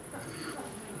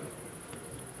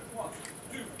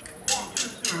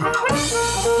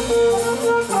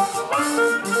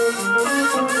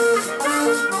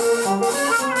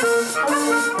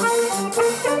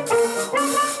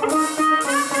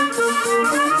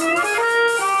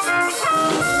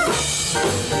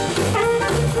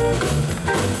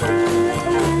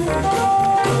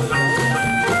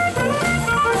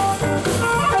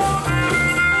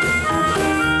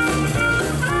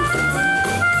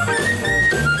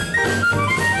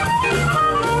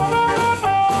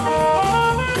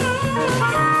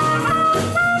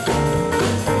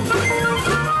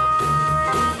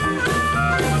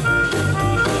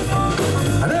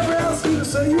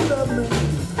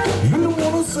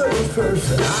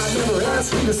 First, I never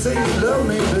asked you to say you love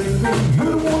me, baby. You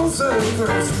the one who said it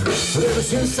first. But ever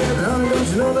since you said, honey, don't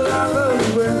you know that I love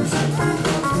you best?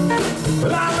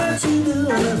 But I'll let you do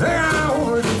anything I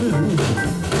wanted to do.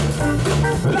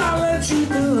 But I'll let you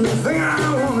do anything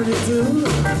I wanted to do.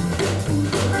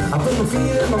 I put my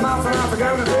feet in my mouth and I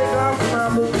forgot to take off my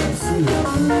boots.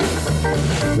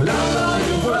 But I love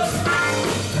you well.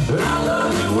 But I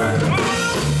love you well.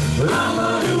 But I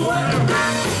love you well.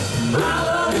 But I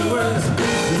love you well.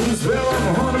 You smell like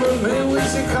a honey, but man, we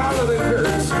should call it a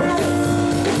curse. Come on.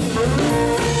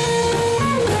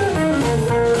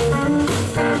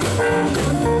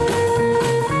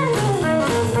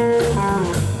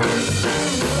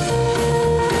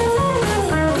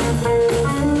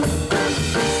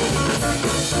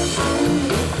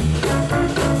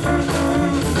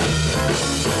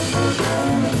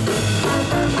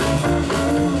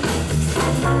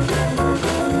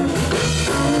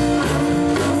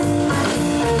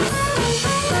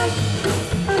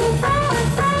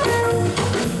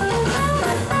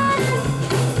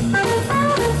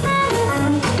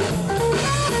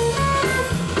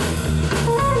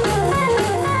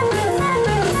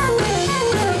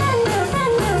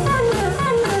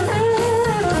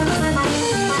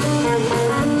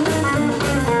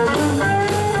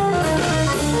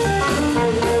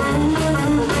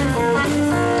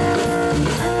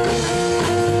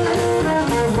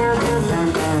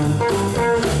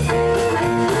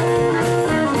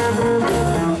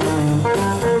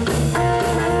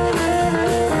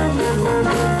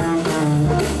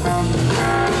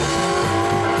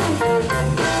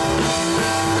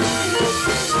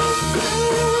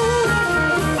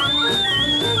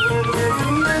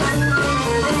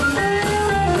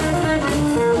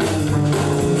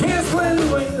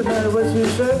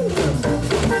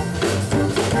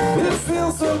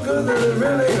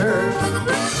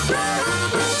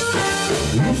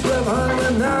 them, honey,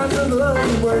 when now the love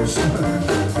you worse. I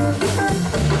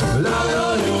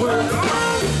love you work.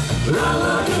 I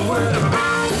love you work.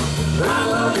 I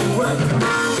love you work.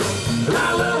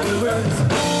 I love you work.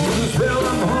 You spell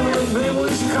I'm home with me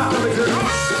when she call me girl.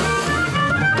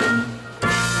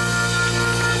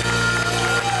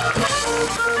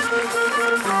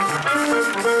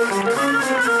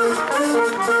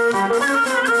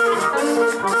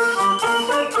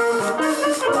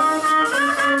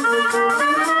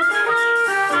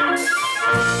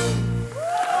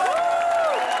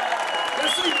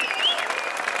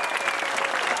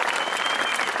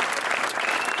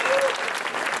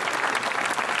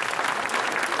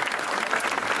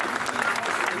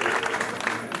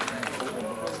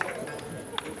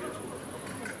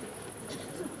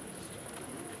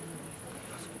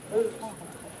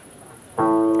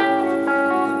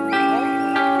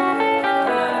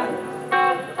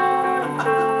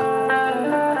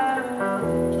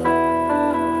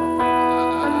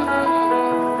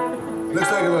 Looks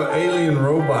like a little alien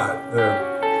robot there.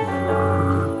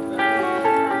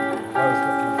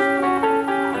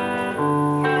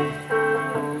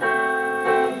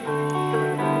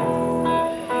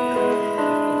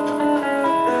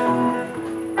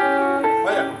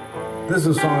 This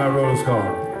is a song I wrote. It's called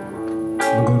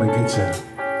I'm Gonna Get Ya.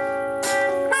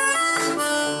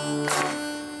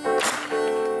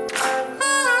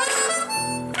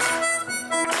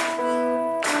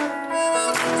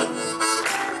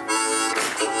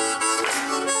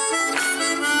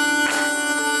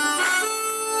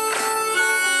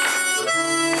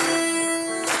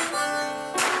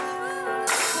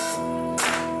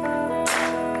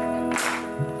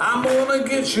 I'm gonna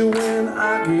get you when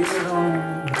I get home.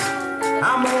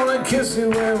 I'm gonna kiss you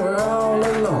when we're all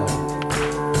alone.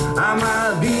 I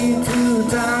might be too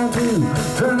tired to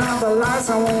turn off the lights.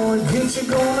 I wanna get you,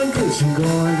 gonna get you,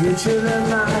 gonna get you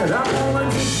tonight. I'm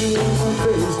gonna get you in my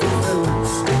face to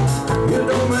face. It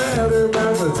don't matter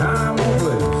about the time or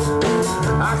place.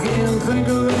 I can't think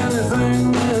of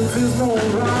anything that feels more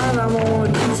right. I'm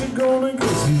gonna get you, gonna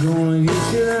get you, gonna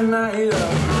get you tonight.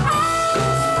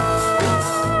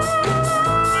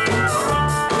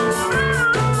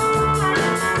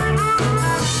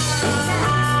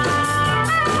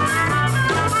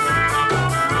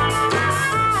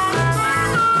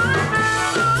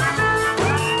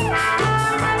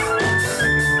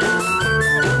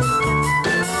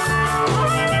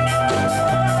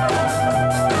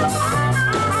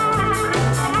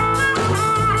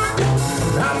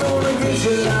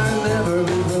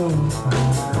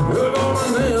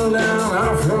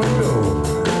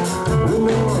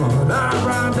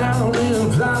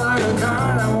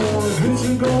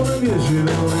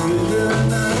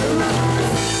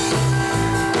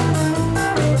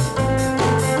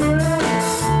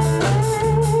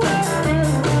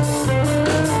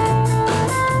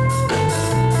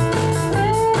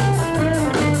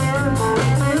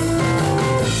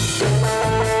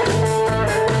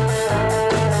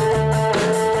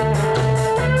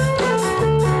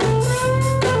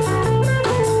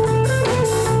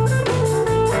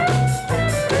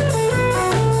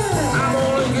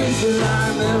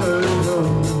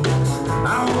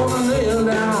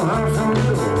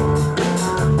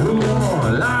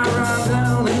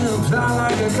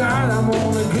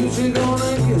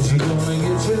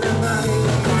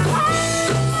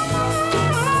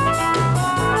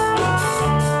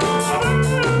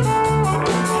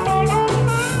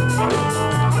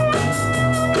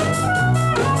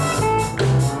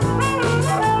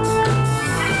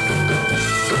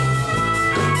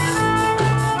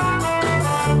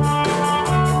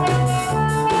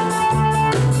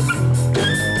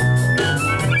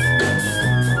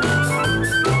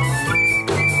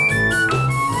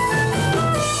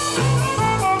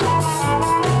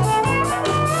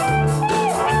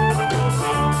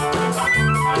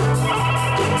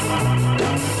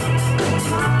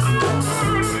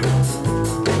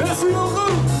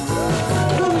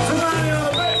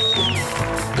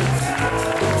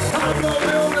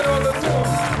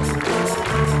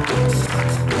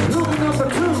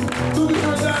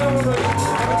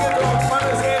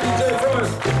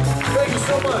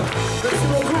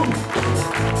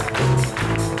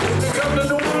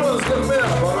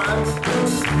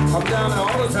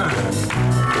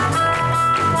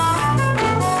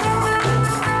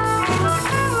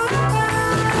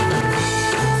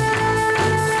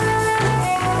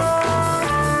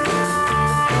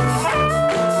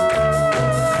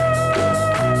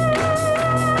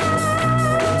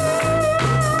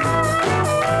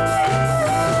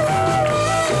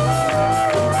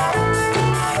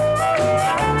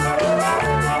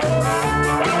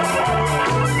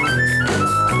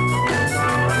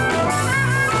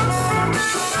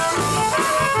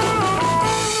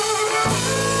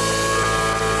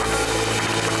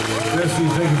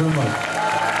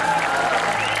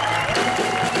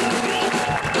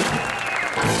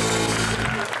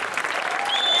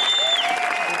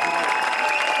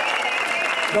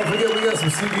 Don't forget, we got some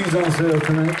CDs on sale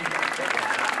tonight.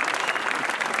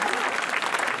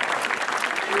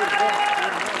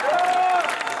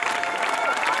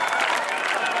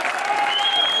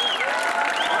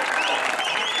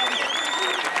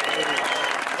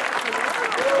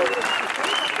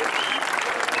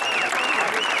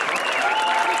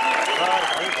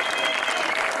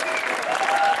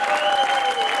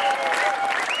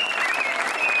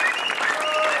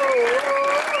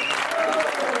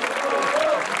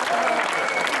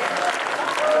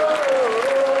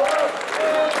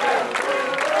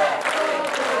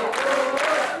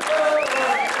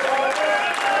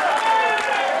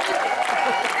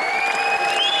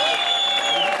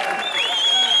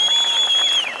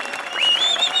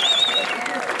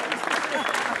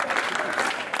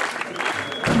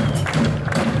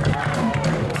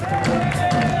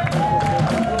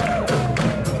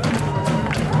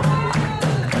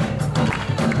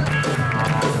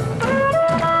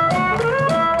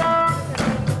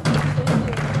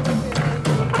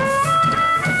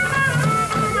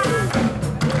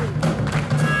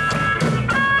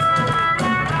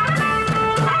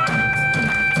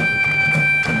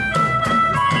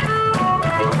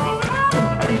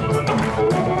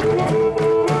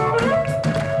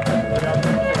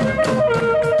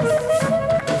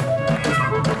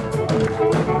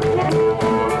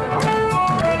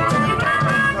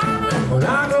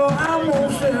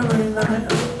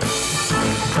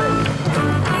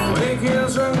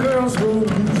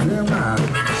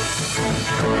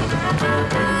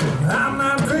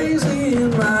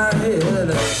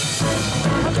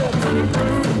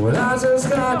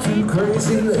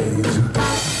 Crazy legs.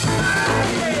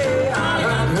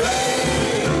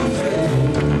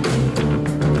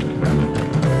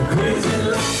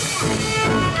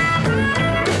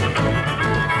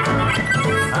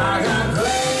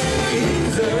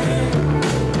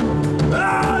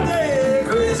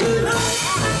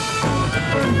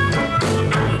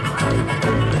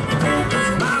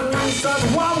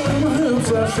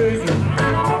 Shaking.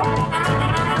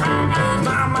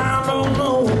 My mind don't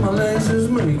know what my legs is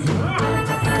making.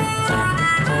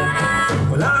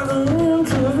 Well, I learned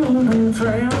to do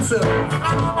trance.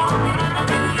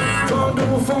 Gonna do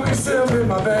a funky step in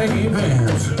my baggy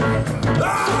pants. Oh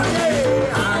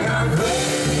yeah, I got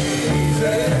crazy.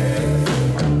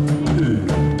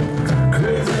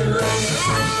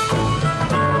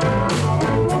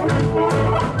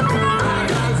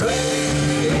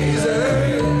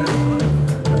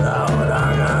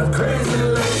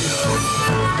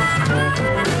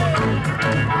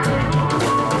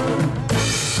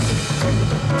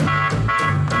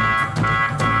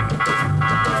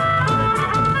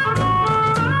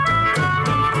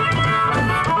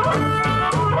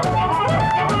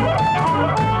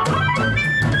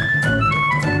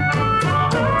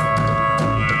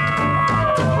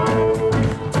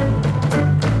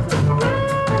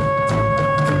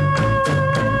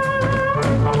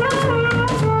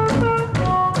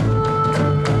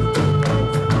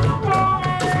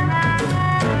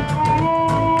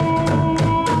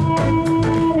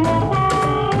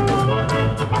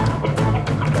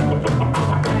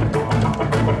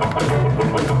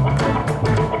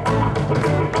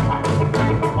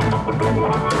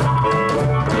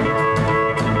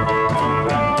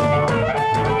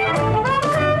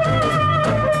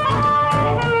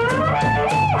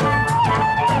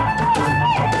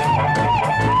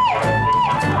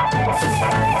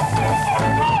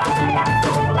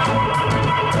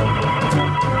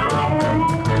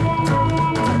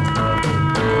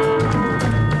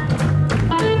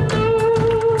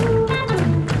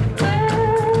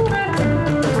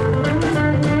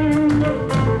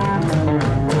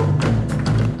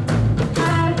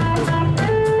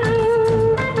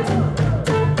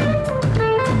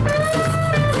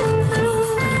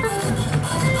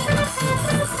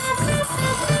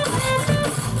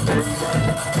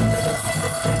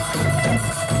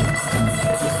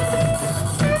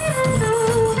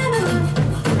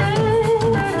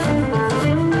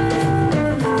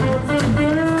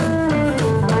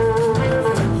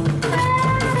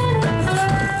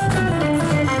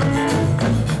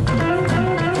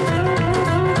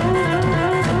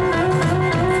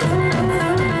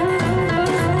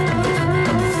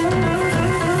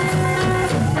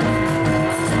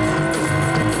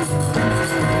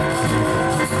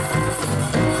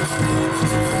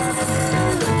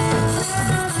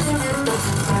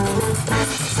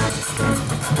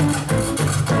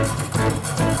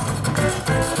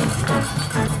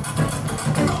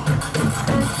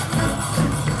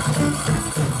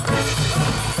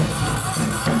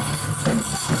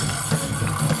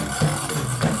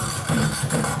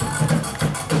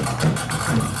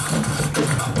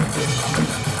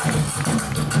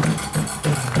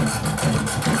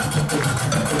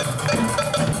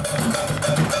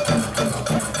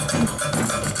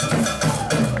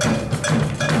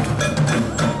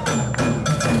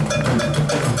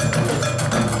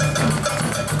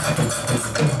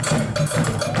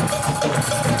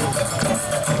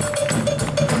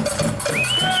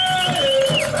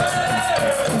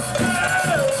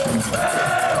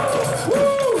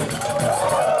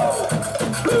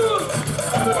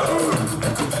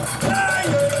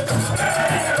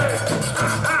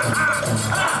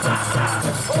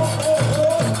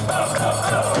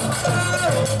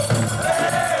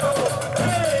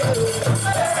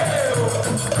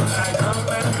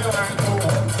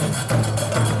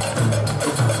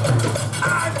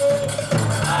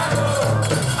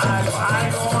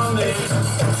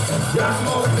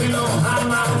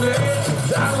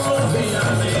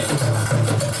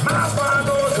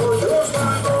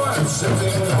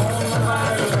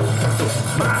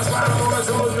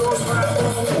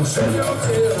 Shake your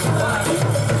tail and wag it.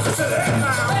 Say, hey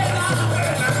now, hey now,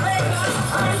 hey now, hey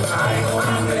now. I ain't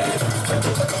gonna be.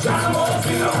 Giordano,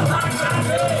 feel like that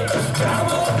day.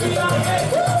 Giordano, feel like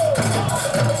that.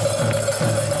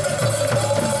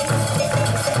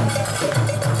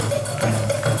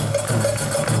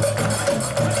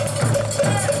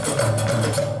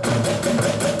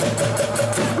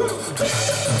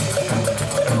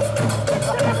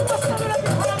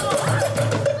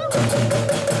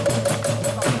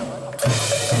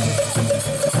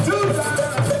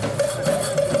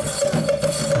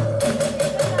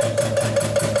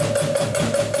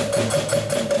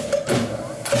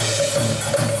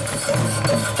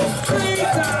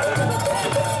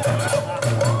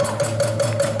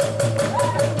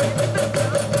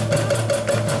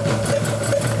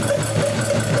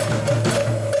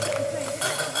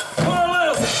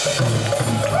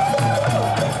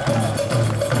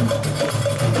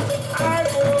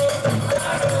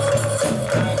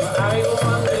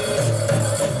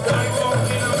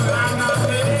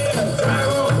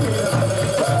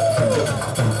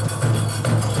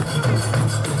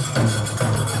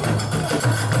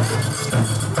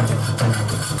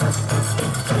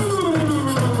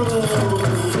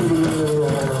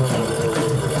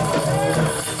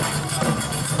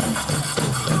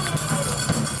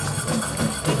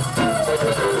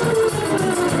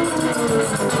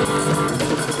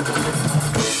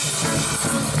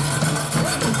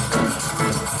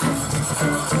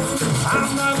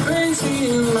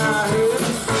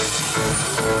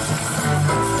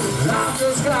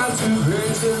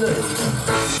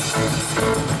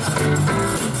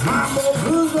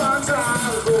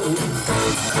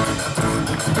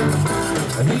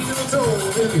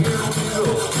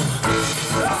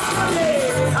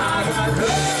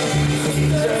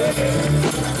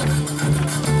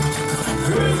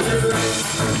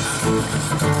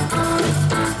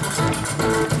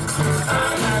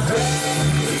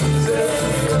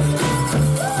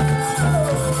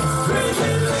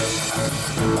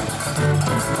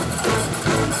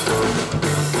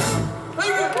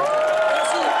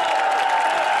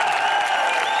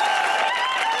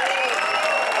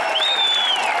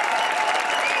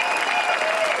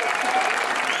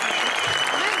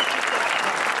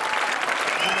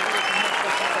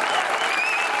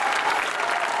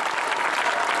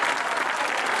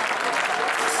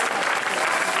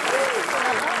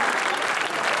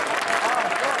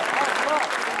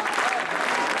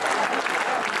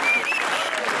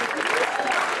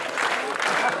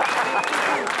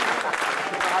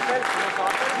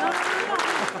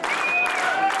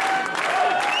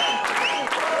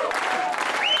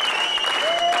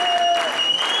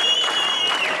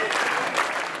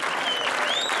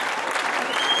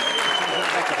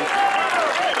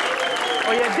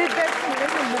 Oye,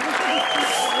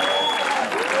 dite,